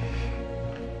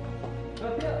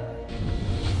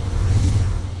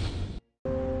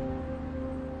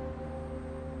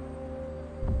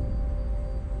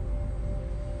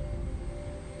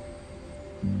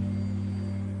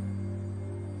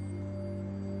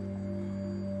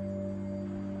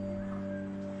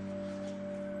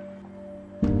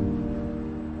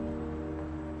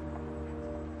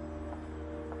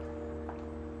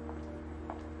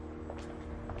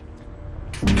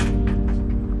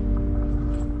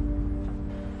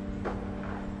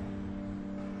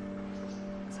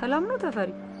ሰላም ነው ተፈሪ?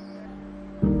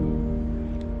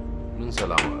 ምን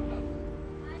ሰላም አለ?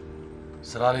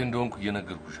 ስራ ላይ እንደሆንኩ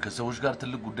እየነገርኩሽ ከሰዎች ጋር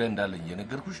ትልቅ ጉዳይ እንዳለኝ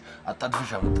እየነገርኩሽ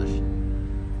አጣድፈሽ አመጣሽ።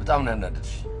 በጣም ነው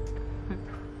ያናደድሽ።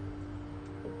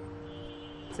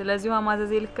 ስለዚህ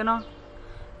ማዘዜ ልክ ነው።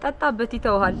 ጠጣበት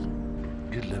ይተውሃል።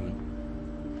 ግን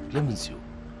ለምን ሲሆን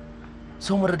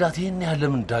ሰው መረዳት ይሄን ያህል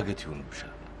ለምን ዳገት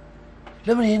ይሆንብሻል?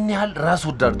 ለምን ይሄን ያህል ራስ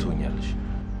ወዳድ ትሆኛለሽ?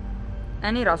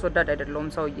 እኔ ራስ ወዳድ አይደለሁም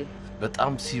ሰውዬ።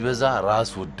 በጣም ሲበዛ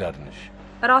ራስ ወዳድ ነሽ።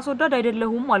 ራስ ወዳድ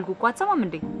አይደለሁም አልኩ እኮ አትሰማም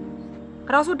እንዴ?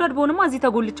 ራስ ወዳድ ብሆንማ እዚህ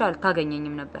ተጎልቼ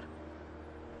አልታገኘኝም ነበር።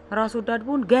 ራስ ወዳድ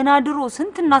ብሆን ገና ድሮ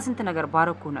ስንትና ስንት ነገር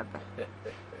ባረኩ ነበር።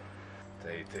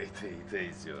 ተይ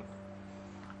ሲሆን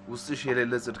ውስጥሽ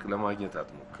የሌለ ጽድቅ ለማግኘት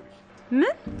አትሞክሪ።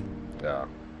 ምን?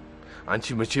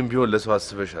 አንቺ መቼም ቢሆን ለሰው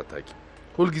አስበሽ አታውቂም።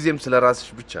 ሁልጊዜም ስለራስሽ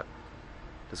ብቻ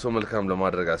ለሰው መልካም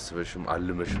ለማድረግ አስበሽም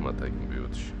አልመሽም አታውቂም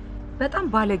በህይወትሽ። በጣም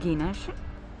ባለጌ ነሽ።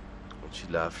 አንቺ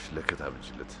ለአፍሽ ለከት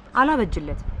አበጅለት።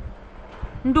 አላበጅለት።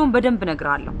 እንደውም በደንብ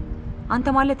እነግርሃለሁ። አንተ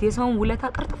ማለት የሰውን ውለታ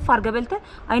ቅርጥፍ አድርገህ በልተህ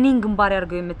አይኔን ግንባር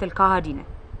ያርገው የምትል ከሃዲ ነህ።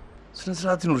 ስነ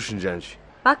ስርዓት ይኑርሽ እንጂ አንቺ።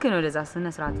 እባክህ ነው ለዛ ስነ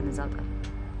ስርዓትን እዛው።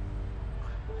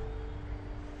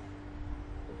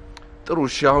 ጥሩ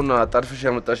እሺ፣ አሁን አጣድፈሽ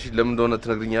ያመጣሽ ለምን እንደሆነ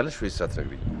ትነግሪኛለሽ ወይስ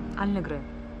አትነግሪኝ? አልነግርህም።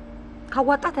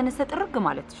 ካዋጣ ተነስተህ ጥርግ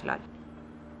ማለት ትችላለህ።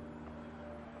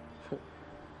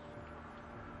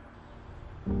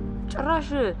 ጭራሽ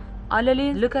አለሌ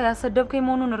ልከ ያሰደብከኝ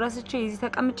መሆኑን ረስቼ እዚህ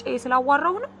ተቀምጬ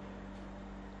ስላዋራሁ ነው።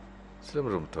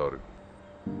 ስለምን ነው የምታወሪው?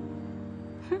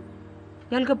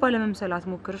 ያልገባ ለመምሰል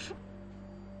አትሞክርሽ።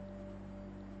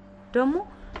 ደግሞ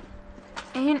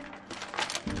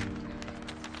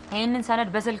ይሄንን ሰነድ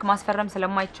በስልክ ማስፈረም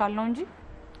ስለማይቻል ነው እንጂ።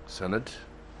 ሰነድ?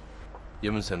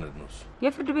 የምን ሰነድ ነው እሱ?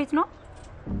 የፍርድ ቤት ነው።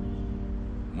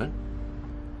 ምን?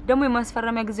 ደግሞ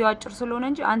የማስፈረሚያ ጊዜው አጭር ስለሆነ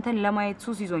እንጂ አንተን ለማየት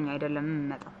ሱስ ይዞኝ አይደለም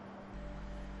የምመጣው።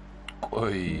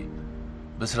 ቆይ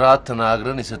በስርዓት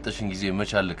ተናግረን የሰጠሽን ጊዜ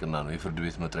መቻልቅና ነው የፍርድ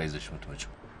ቤት መጥሪያ ይዘሽ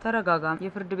የምትመጪው? ተረጋጋ።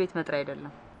 የፍርድ ቤት መጥሪያ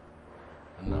አይደለም።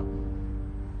 እና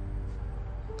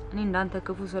እኔ እንዳንተ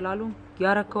ክፉ ስላልሆን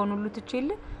ያረከውን ሁሉ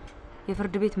ትቼልህ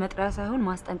የፍርድ ቤት መጥሪያ ሳይሆን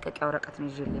ማስጠንቀቂያ ወረቀት ነው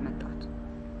ይዤልህ የመጣሁት።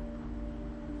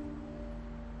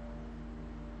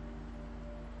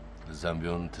 እዛም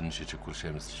ቢሆን ትንሽ የቸኮልሽ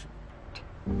አይመስልሽም?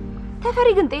 ተፈሪ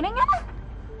ግን ጤነኛ ነህ?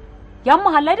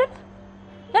 ያማሃል አይደል?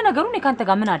 ለነገሩ እኔ ካንተ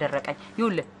ጋር ምን አደረቀኝ?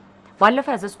 ይኸውልህ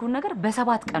ባለፈው ያዘዝኩን ነገር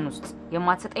በ7 ቀን ውስጥ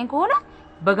የማትሰጠኝ ከሆነ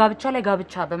በጋብቻ ላይ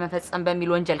ጋብቻ በመፈጸም በሚል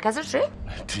ወንጀል ከስሽ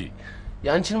እንዴ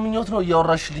ያንቺን ምኞት ነው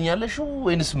እያወራሽልኝ ያለሽው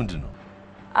ወይንስ ምንድነው?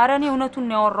 አረ እኔ እውነቱን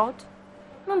ነው ያወራሁት።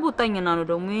 ምን ቦጣኝና ነው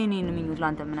ደግሞ የኔን ምኞት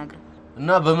ላንተ የምነግርህ? እና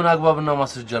በምን አግባብና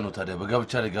ማስረጃ ነው ታዲያ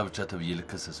በጋብቻ ላይ ጋብቻ ተብዬ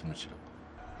ልከሰስ የምችለው?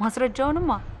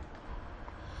 ማስረጃውንማ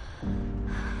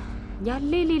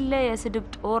ያለ ሌለ የስድብ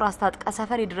ጦር አስታጥቃ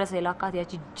ሰፈር ድረስ የላካት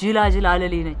ያቺ ጅላጅል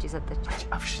አለሌ ነች የሰጠች።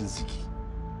 አፍሽን ዝጊ።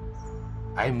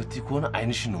 አይ ምትይ ከሆነ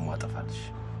አይንሽን ነው ማጠፋልሽ።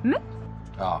 ምን?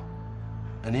 አዎ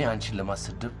እኔ አንቺን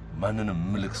ለማሰደብ ማንንም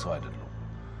ምልክ ሰው አይደለም።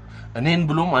 እኔን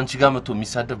ብሎም አንቺ ጋር መጥቶ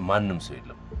የሚሳደብ ማንንም ሰው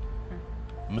የለም።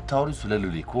 የምታወሪው ስለ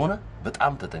ሉሌ ከሆነ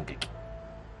በጣም ተጠንቀቂ።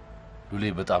 ሉሌ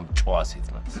በጣም ጨዋ ሴት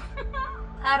ናት።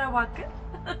 ኧረ እባክህ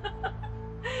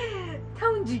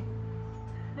ተው እንጂ።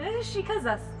 እሺ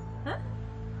ከዛስ?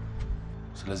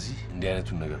 ስለዚህ እንዲህ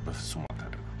አይነቱን ነገር በፍጹም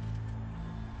አታደርጉ።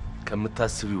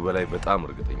 ከምታስቢው በላይ በጣም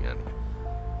እርግጠኛ ነኝ።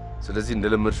 ስለዚህ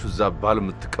እንደለመድሽው እዛ ባል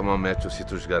የምትቀማማያቸው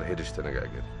ሴቶች ጋር ሄደሽ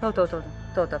ተነጋገሪ።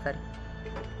 ተው ተፈሪ፣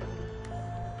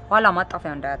 ኋላ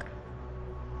ማጣፊያው እንዳያጥር።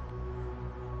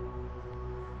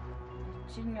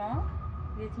 እቺኛው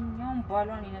የትኛውም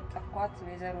ባሏን የነጠፍኳት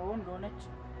ወይዘሮ እንደሆነች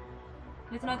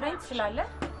ልትነግረኝ ትችላለህ?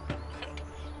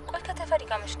 ቆይ ከተፈሪ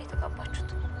ጋር መች ነው የተጋባችሁት?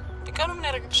 ዲቃሉ ምን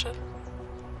ያደርግልሻል?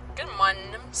 ግን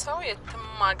ማንም ሰው የትም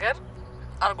ሀገር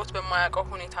አርጎት በማያውቀው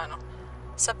ሁኔታ ነው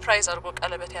ሰርፕራይዝ አርጎ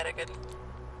ቀለበት ያደርገልኝ።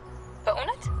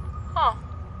 በእውነት? አዎ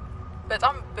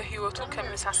በጣም በህይወቱ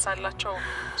ከሚሳሳላቸው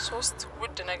 3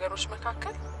 ውድ ነገሮች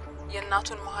መካከል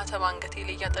የእናቱን ማህተብ አንገቴ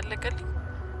ላይ ያጠለቀልኝ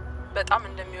በጣም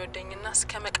እንደሚወደኝና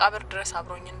እስከ መቃብር ድረስ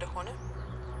አብሮኝ እንደሆነ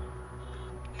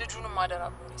ልጁንም አደራ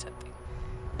ብሎ ይሰጠኝ።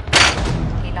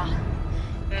 ሌላ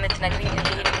የምትነግሪኝ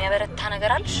እንደሄድ የሚያበረታ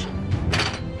ነገር አለሽ?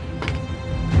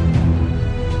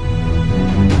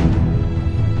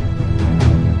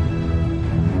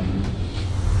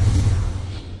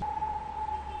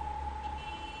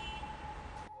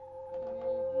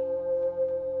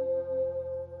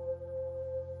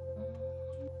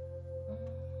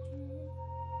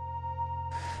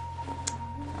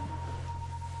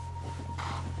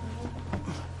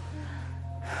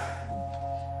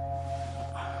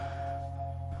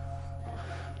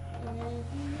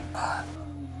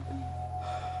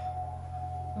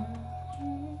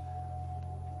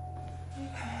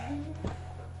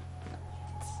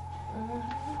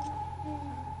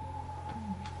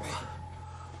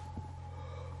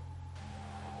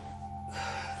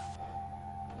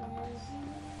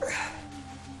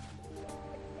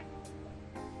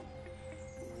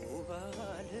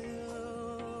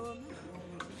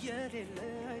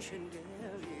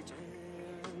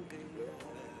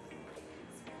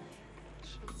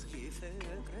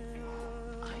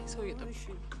 ሰው እየጠበኩ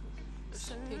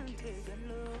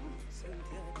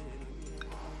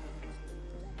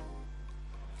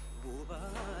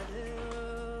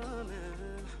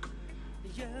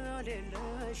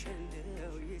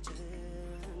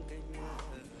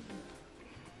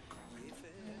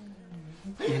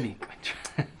የኔ ቆንጆ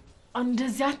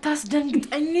እንደዚህ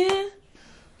አታስደንግጠኝ።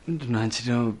 ምንድነው አንቺ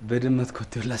ደግሞ በድመት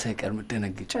ኮቴውላ ሳይቀር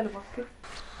ምደነግጭ?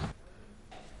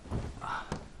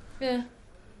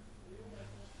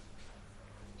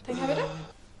 ተኛ በለ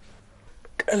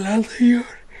ቀላል ተኛው።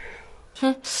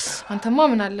 አንተማ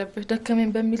ምን አለብህ ደከመኝ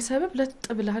በሚል ሰበብ ለጥ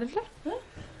ብለህ አይደለ?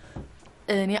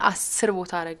 እኔ 10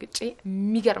 ቦታ ረግጬ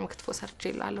የሚገርም ክትፎ ሰርቼ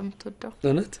ይላለው የምትወደው።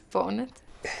 እውነት? በእውነት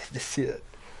ደስ ይላል።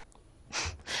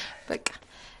 በቃ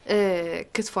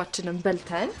ክትፏችንን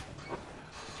በልተን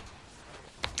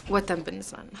ወተን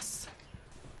ብንዝናናስ?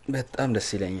 በጣም ደስ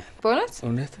ይለኛል። በእውነት?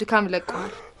 እውነት? ድካም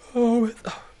ለቀዋል? አዎ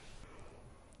በጣም።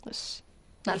 እሺ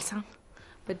ናልሳም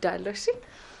በዳለሽ እሺ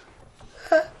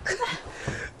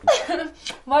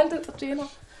ማለት ጥጪ ነው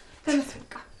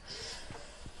ተነስካ።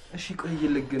 እሺ ቆይ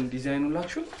ይልግን ዲዛይኑ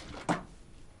ላክሽው?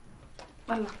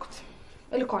 አላኩት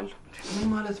እልካለሁ። ምን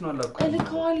ማለት ነው አላኩት?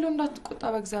 እልካለሁ እንዳትቆጣ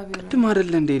በእግዚአብሔር። ቅድም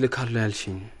አይደለ እንደ ይልካለሁ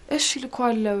ያልሽኝ? እሺ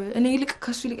ልኳለሁ። እኔ ይልቅ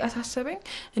ከሱ ይልቅ ያሳሰበኝ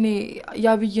እኔ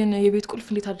ያብይን የቤት ቁልፍ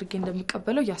እንዴት አድርጌ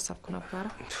እንደምቀበለው ያሳብኩ ነበር።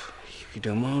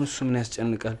 ደግሞ አሁን እሱ ምን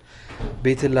ያስጨንቃል?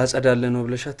 ቤትን ላጸዳለ ነው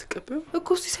ብለሽ አትቀበዩ እኮ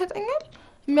እሱ ይሰጠኛል።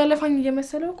 የሚያለፋኝ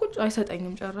እየመሰለው እኮ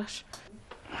አይሰጠኝም ጭራሽ።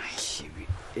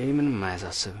 ይሄ ምንም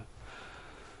አያሳስብም።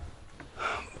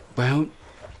 ባይሆን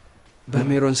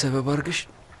በሜሮን ሰበብ አድርገሽ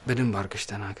በደንብ አድርገሽ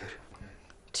ተናገር።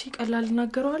 እቺ ቀላል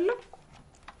እናገረዋለሁ።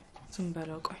 ዝም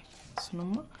በለው ቆይ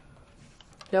እሱንማ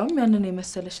ያውም ያንን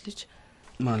የመሰለች ልጅ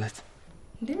ማለት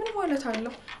እንዴ ምን ማለት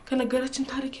አለው ከነገራችን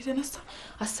ታሪክ የተነሳ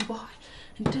አስበዋል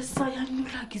እንደዛ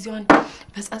ያንኑላ ጊዜዋን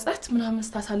በጸጸት ምናምን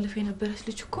ስታሳልፍ የነበረች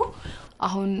ልጅ እኮ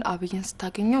አሁን አብይን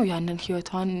ስታገኘው ያንን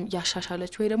ህይወቷን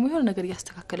ያሻሻለች ወይ ደግሞ የሆነ ነገር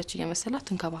ያስተካከለች እየመሰላት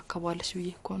ትንከባከባለች ብዬ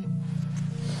እኮ ነው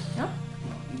ያ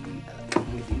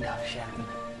እንግዲህ እንዳልሻል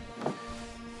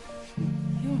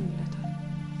ይሆንለታል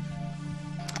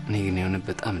እኔ ግን የሆነ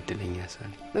በጣም እድለኛ ሰው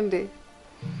ነኝ እንዴ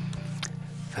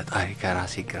ፈጣሪ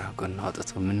ከራሴ ግራ ጎን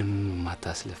አውጥቶ ምንም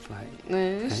ማታስለፋኝ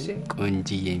እሺ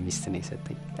ቆንጂዬ ሚስት ነው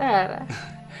የሰጠኝ ኧረ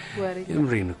ወሬ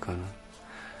የምሬን እኮ ነው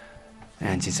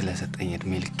አንቺ ስለሰጠኝ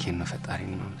እድሜ ልኬን ነው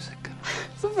ፈጣሪን ማመሰግነው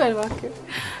ዝም በል እባክህ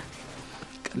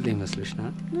ቀልድ ይመስልሽ ነው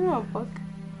እባክህ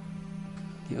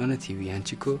የእውነት ይቢ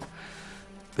አንቺ እኮ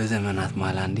በዘመናት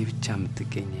መሀል አንዴ ብቻ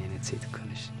የምትገኝ አይነት ሴት እኮ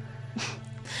ነሽ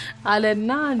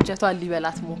አለና እንጀቷን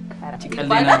ሊበላት ሞከረ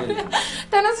ቀልዴና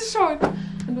ተነስሽውን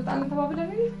እንደጣን ተባብለን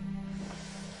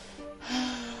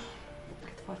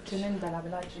ክትፋችንን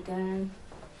በላብላ አድርገን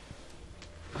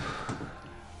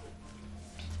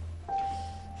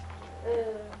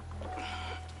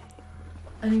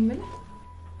እኔ ምን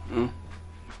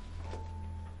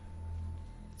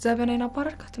ዘበናይን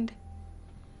አባረርካት እንዴ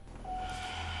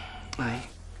አይ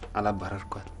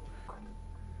አላባረርኳት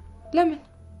ለምን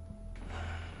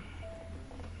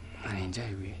እኔ እንጃ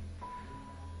ይቢ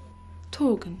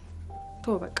ግን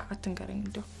ቶ በቃ አትንገረኝ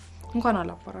እንደው እንኳን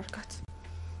አላባረርካት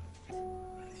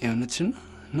የእውነትሽን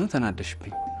ነው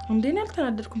ተናደሽብኝ እንዴ ነው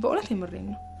ያልተናደድኩም በእውነት የምሬን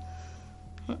ነው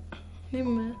እኔም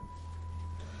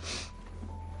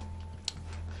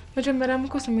መጀመሪያም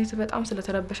እኮ ስሜት በጣም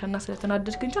ስለተረበሸና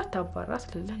ስለተናደድክ እንጂ አታባራት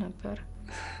ልልህ ነበር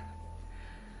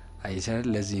አይሰር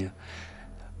ለዚህ ነው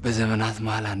በዘመናት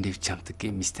መሀል አንዴ ብቻ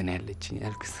የምትገኝ ሚስት ነው ያለችኝ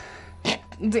ያልኩት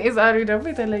ዛሬ ደግሞ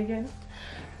የተለየ ነው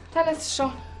ተነስሽው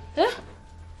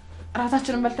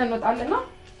ራሳችንን መልተን እንወጣለና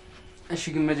እሺ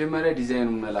ግን መጀመሪያ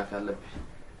ዲዛይኑን መላክ አለብኝ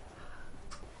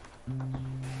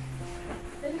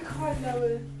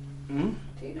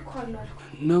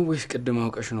ነው ወይስ ቅድም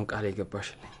አውቀሽ ነው ቃል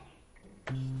የገባሽልኝ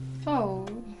አዎ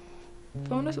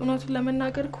እውነቱን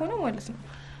ለመናገር ከሆነ ማለት ነው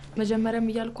መጀመሪያም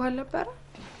እያልኩ አልነበረ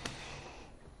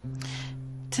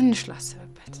ትንሽ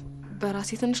ላስብበት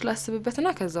በራሴ ትንሽ ላስብበትና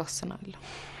ከዛ ወስናለሁ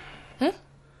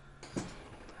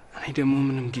እኔ ደግሞ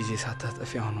ምንም ጊዜ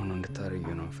ሳታጠፊ አሁን ሆኖ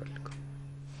እንድታረጊው ነው የምፈልገው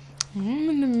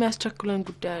ምንም የሚያስቸክለን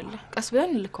ጉዳይ አለ ቀስ ብለን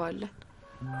እንልከዋለን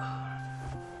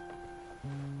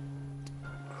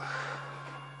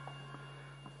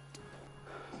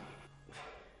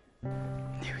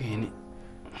ይሄኔ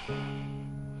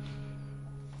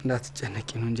እንዳትጨነቂ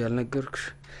ነው እንጂ አልነገርኩሽ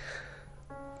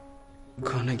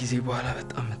ከሆነ ጊዜ በኋላ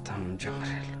በጣም መታመም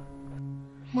ጀምሬያለሁ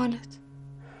ማለት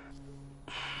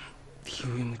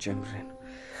ይሄው ጀምሬ ነው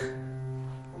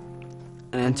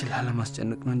አንቺ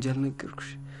ላለማስጨነቅ ነው እንጂ አልነገርኩሽ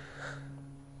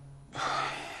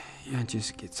ያንቺን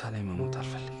ስኬት ሳላይ መሞት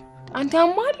አልፈልግም አንተ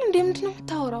ያማል እንዴ ምንድነው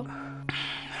የምታወራው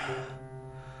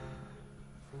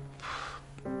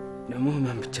ደግሞ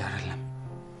ምን ብቻ አይደለም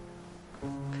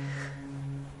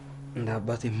እንደ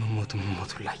አባቴ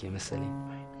መሞቱ ላይ የመሰለኝ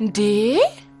እንዴ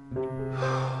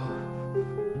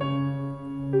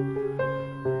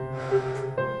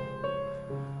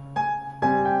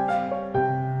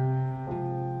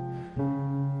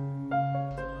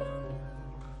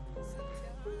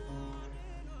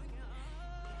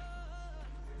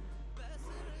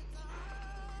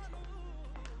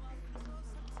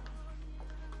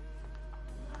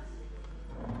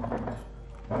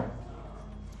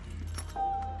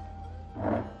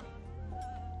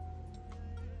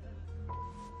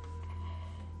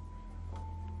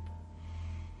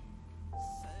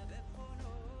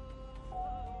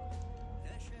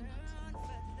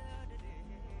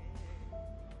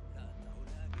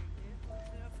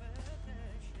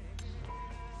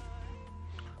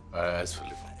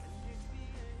አያስፈልግም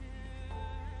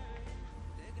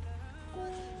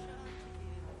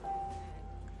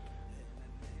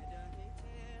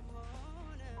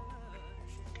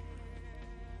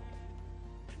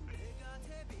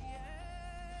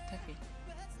ተፌ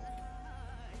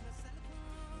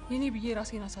የኔ ብዬ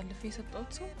ራሴን አሳልፌ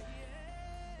የሰጠሁት ሰው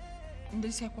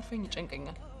እንደዚህ ሲያኮርፈኝ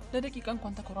ይጨንቀኛል ለደቂቃ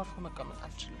እንኳን ተኮራርፎ መቀመጥ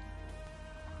አልችልም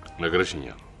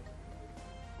ነገርሽኛል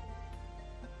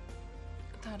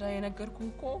ታዲያ የነገርኩህ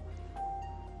እኮ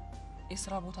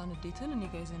የሥራ ቦታ ንዴትን እኔ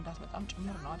ጋር ይዘህ እንዳትመጣም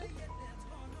ጭምር ነው አይደል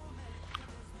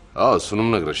አዎ እሱንም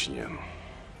ነገርሽኛል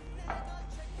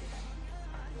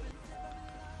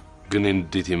ግን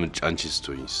እንዴት የምንጫንቺ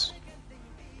ስትሆኝስ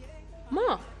ማ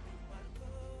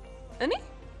እኔ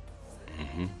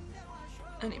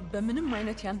እኔ በምንም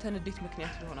አይነት ያንተን ንዴት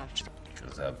ምክንያት ሊሆን አልችልም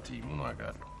ከዛብቲ ምን ዋጋ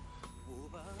አለው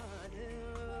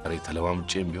ዛሬ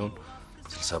ተለማምጬም ቢሆን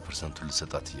 60%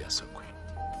 ልሰጣት እያሰብኩኝ።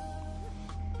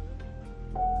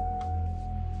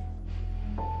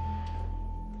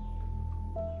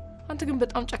 አንተ ግን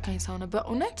በጣም ጨካኝ ሰው ነህ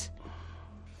በእውነት።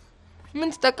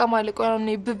 ምን ትጠቀማለህ? ቆይ እኔ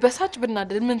ብበሳጭ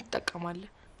ብናደድ ምን ትጠቀማለህ?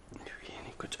 እኔ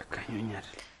እኮ ጨካኝ ነኝ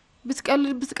አይደል?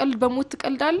 ብትቀልድ በሞት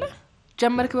ትቀልዳለህ?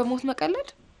 ጀመርክ በሞት መቀለድ?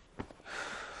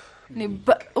 እኔ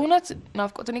በእውነት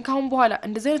ናፍቆት እኔ ካሁን በኋላ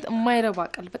እንደዚህ አይነት የማይረባ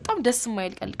ቀልድ በጣም ደስ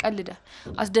የማይል ቀልድ ቀልደህ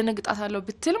አስደነግጣታለሁ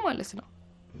ብትል ማለት ነው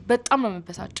በጣም ነው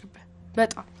የምበሳጭብህ።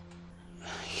 በጣም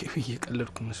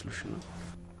እየቀለድኩ መስሎሽ ነው?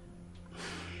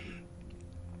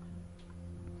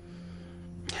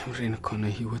 የምሬን እኮ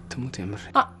ነው። ህይወት ትሙት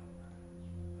የምሬን።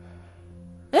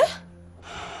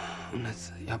 እውነት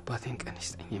የአባቴን ቀን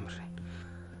ይስጠኝ የምሬን።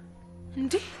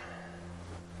 እንዴ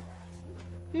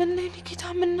ምን ነው ጌታ?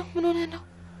 ምን ነው? ምን ሆነ ነው?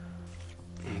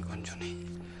 እኔ ቆንጆ ነኝ።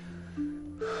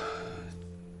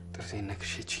 ጥርሴን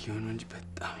ነክሼ ችዬው ነው እንጂ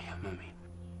በጣም ያመመኝ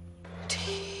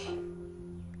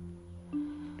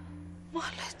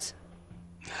ማለት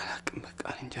አላውቅም። በቃ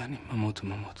እንጃ እኔ መሞቱ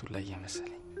ላይ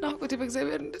እየመሰለኝ። ናፍቆቴ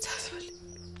በእግዚአብሔር እንደዚህ አትበል።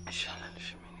 ይሻላል። እሺ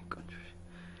ምን ቆንጆ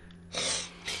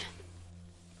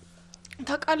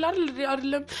ታውቃለህ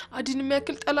አይደለም አዲን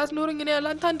የሚያክል ጠላት ኖርኝ እኔ ያለ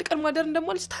አንተ አንድ ቀን ማደር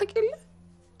እንደማልች ታውቅ የለ።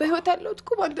 በህይወት ያለሁት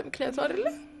እኮ በአንተ ምክንያት ነው አይደለ?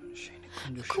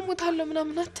 እኮ ሞታለሁ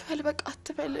ምናምን አትበል። በቃ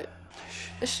አትበል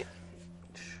እሺ።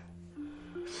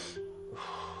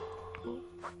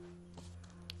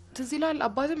 ትዝ ይላል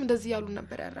አባትም እንደዚህ ያሉ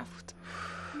ነበር ያራፉት።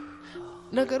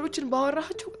 ነገሮችን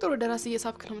ባወራቸው ቁጥር ወደ ራስ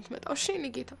እየሳብክ ነው የምትመጣው። እሺ እኔ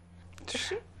ጌታ እሺ።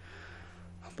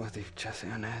 አባቴ ብቻ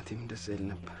ሳይሆን አያቴም እንደዛ ይል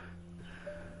ነበር።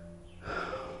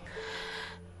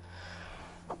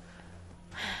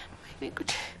 ወይኔ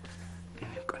ጉድ።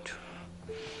 እኔ ቆንጆ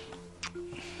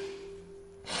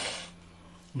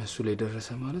እነሱ ላይ ደረሰ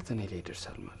ማለት እኔ ላይ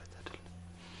ይደርሳል ማለት አይደለም።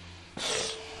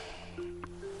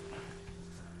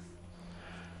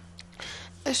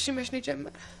 እሺ መች ነው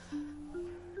የጀመረ?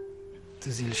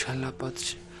 ትዝ ይልሻል አባትሽ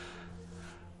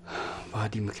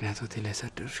በአዲ ምክንያት ሆቴል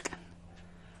ያሳደረሽ ቀን?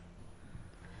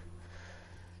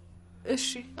 እሺ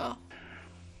አዎ።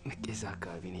 እዛ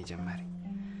አካባቢ ነው የጀመረኝ።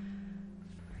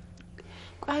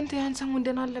 ቆይ አንተ ያን ሰሞን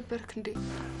ደህና አልነበርክ እንዴ?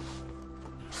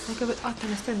 ነገ በጠዋት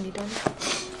ተነስተን እንሄዳለን።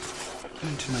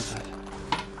 ምንድን ነው ታዲያ?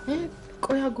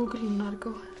 ቆይ ጉግል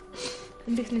እናድርገው።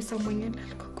 እንዴት ነው ይሰማኛል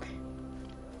ያልከው? ቆይ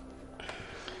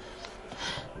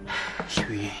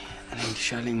ሽውዬ እኔ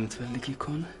እንዲሻለኝ የምትፈልጊ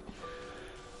ከሆነ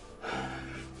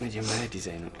መጀመሪያ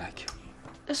ዲዛይኑን ላኪው።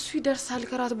 እሱ ይደርሳል፣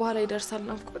 ከራት በኋላ ይደርሳል።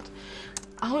 ናፍቆት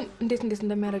አሁን እንዴት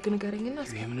እንደሚያደርግ ንገረኝና።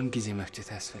 ምንም ጊዜ መፍጀት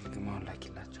አያስፈልግም። አሁን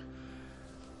ላኪላቸው።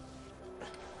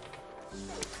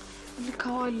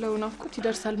 ልካዋለው። ናፍቆት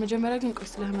ይደርሳል። መጀመሪያ ግን ቆይ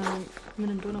ስለህመም ምን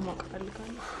እንደሆነ ማወቅ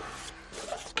ፈልጋለሁ።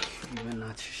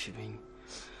 በእናትሽ እሺ በይኝ።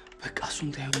 በቃ እሱን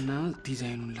ታዩና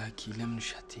ዲዛይኑን ላኪ። ለምን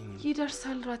ሻተኝ?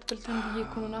 ይደርሳል። ራት በልተን ብዬ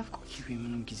እኮ ነው ናፍቆት።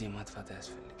 ምንም ጊዜ ማጥፋት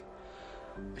አያስፈልግም።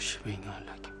 እሺ በይኝ አሁን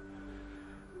ላኪ።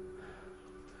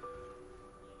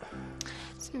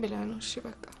 ዝም ብለህ ነው? እሺ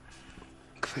በቃ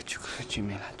ክፈችው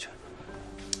የሚላቸው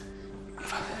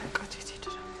በቃ ትሄድ።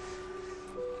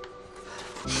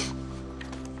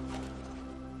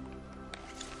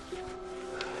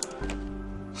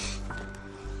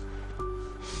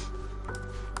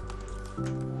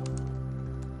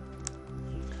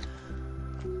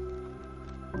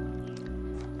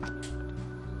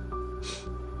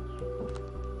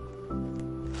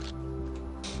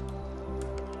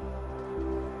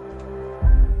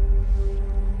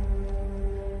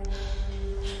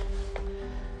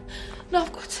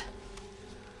 ናፍቆት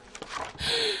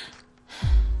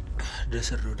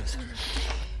ደስር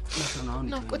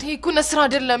ናፍቆት ይሄ እኮ ነስራ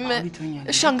አይደለም።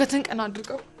 እሺ አንገትን ቀና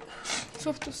አድርገው።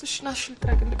 ሶፍቶስ እሺ ናሽ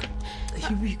ልጥረግልህ።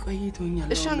 ይቢ ቆይቶኛል።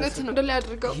 እሺ አንገትን ወደ ላይ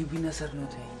አድርገው። ይቢ ነስር ነው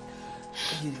ተይ።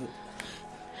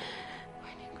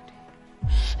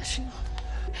 እሺ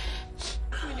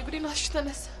ወይኔ ጉዴ። ናሽ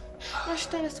ተነስ።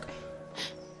 ቆይ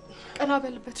ቀና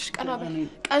በልበት። እሺ ቀና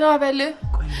በል።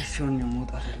 ቆይ ሲሆን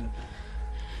መውጣት አለበት።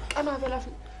 ቀና በላፍ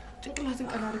ጭንቅላትን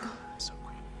ቀና አድርገው።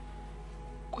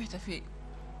 ቆይ ተፌ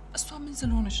እሷ ምን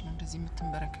ስለሆነች ነው እንደዚህ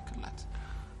የምትንበረከክላት?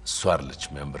 እሷ አይደለች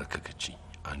የሚያንበረከከችኝ፣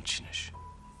 አንቺ ነሽ።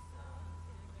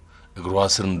 እግሯ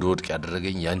ስር እንደወድቅ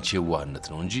ያደረገኝ ያንቺ የዋህነት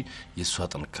ነው እንጂ የእሷ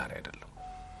ጥንካሬ አይደለም።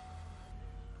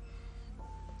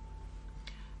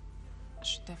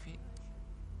 እሺ ተፌ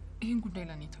ይህን ጉዳይ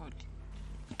ለኔ ተወልኝ።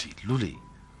 እንዴ ሉሌ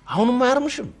አሁንም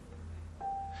አያርምሽም?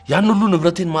 ያን ሁሉ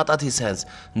ንብረቴን ማጣቴ ሳያንስ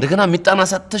እንደገና ሚጣና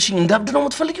ሳትተሽኝ እንዳብድ ነው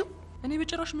የምትፈልጊው? እኔ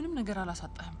በጭራሽ ምንም ነገር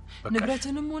አላሳጣህም።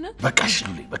 ንብረትንም ሆነ በቃሽ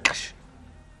ሉሌ በቃሽ።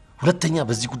 ሁለተኛ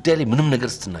በዚህ ጉዳይ ላይ ምንም ነገር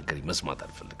ስትናገሪ መስማት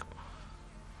አልፈልግም።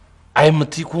 አይ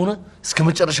የምትይ ከሆነ እስከ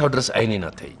መጨረሻው ድረስ አይኔን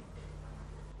አታይኝ።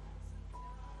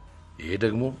 ይሄ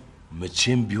ደግሞ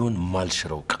መቼም ቢሆን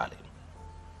ማልሽረው ቃል ነው።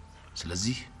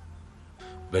 ስለዚህ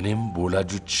በእኔም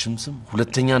በወላጆችሽም ስም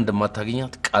ሁለተኛ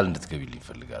እንደማታገኛት ቃል እንድትገቢልኝ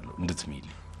ፈልጋለሁ፣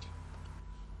 እንድትምይልኝ።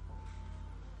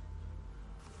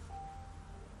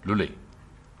 ሉሌ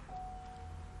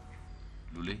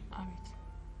አቤት።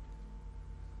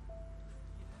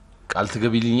 ቃል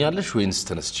ትገቢልኛለሽ ወይንስ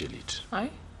ተነስቼ ልሂድ? አይ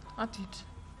አትሂድ።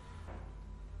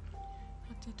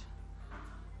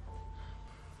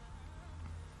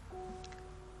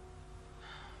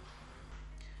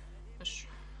 እሺ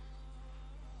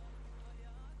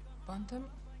ባንተም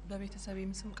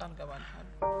በቤተሰቤም ስም ቃል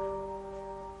ገባልሃለሁ።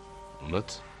 እውነት?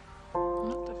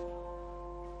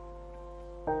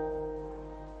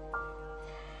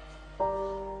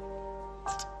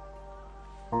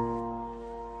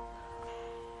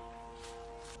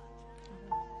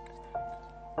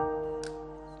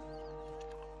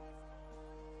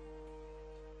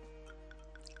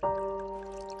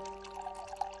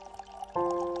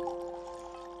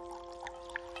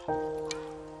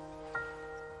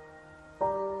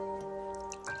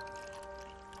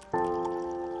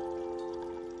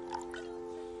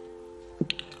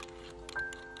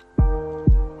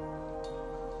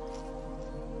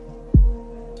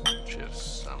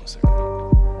 Cheers. I'm sick.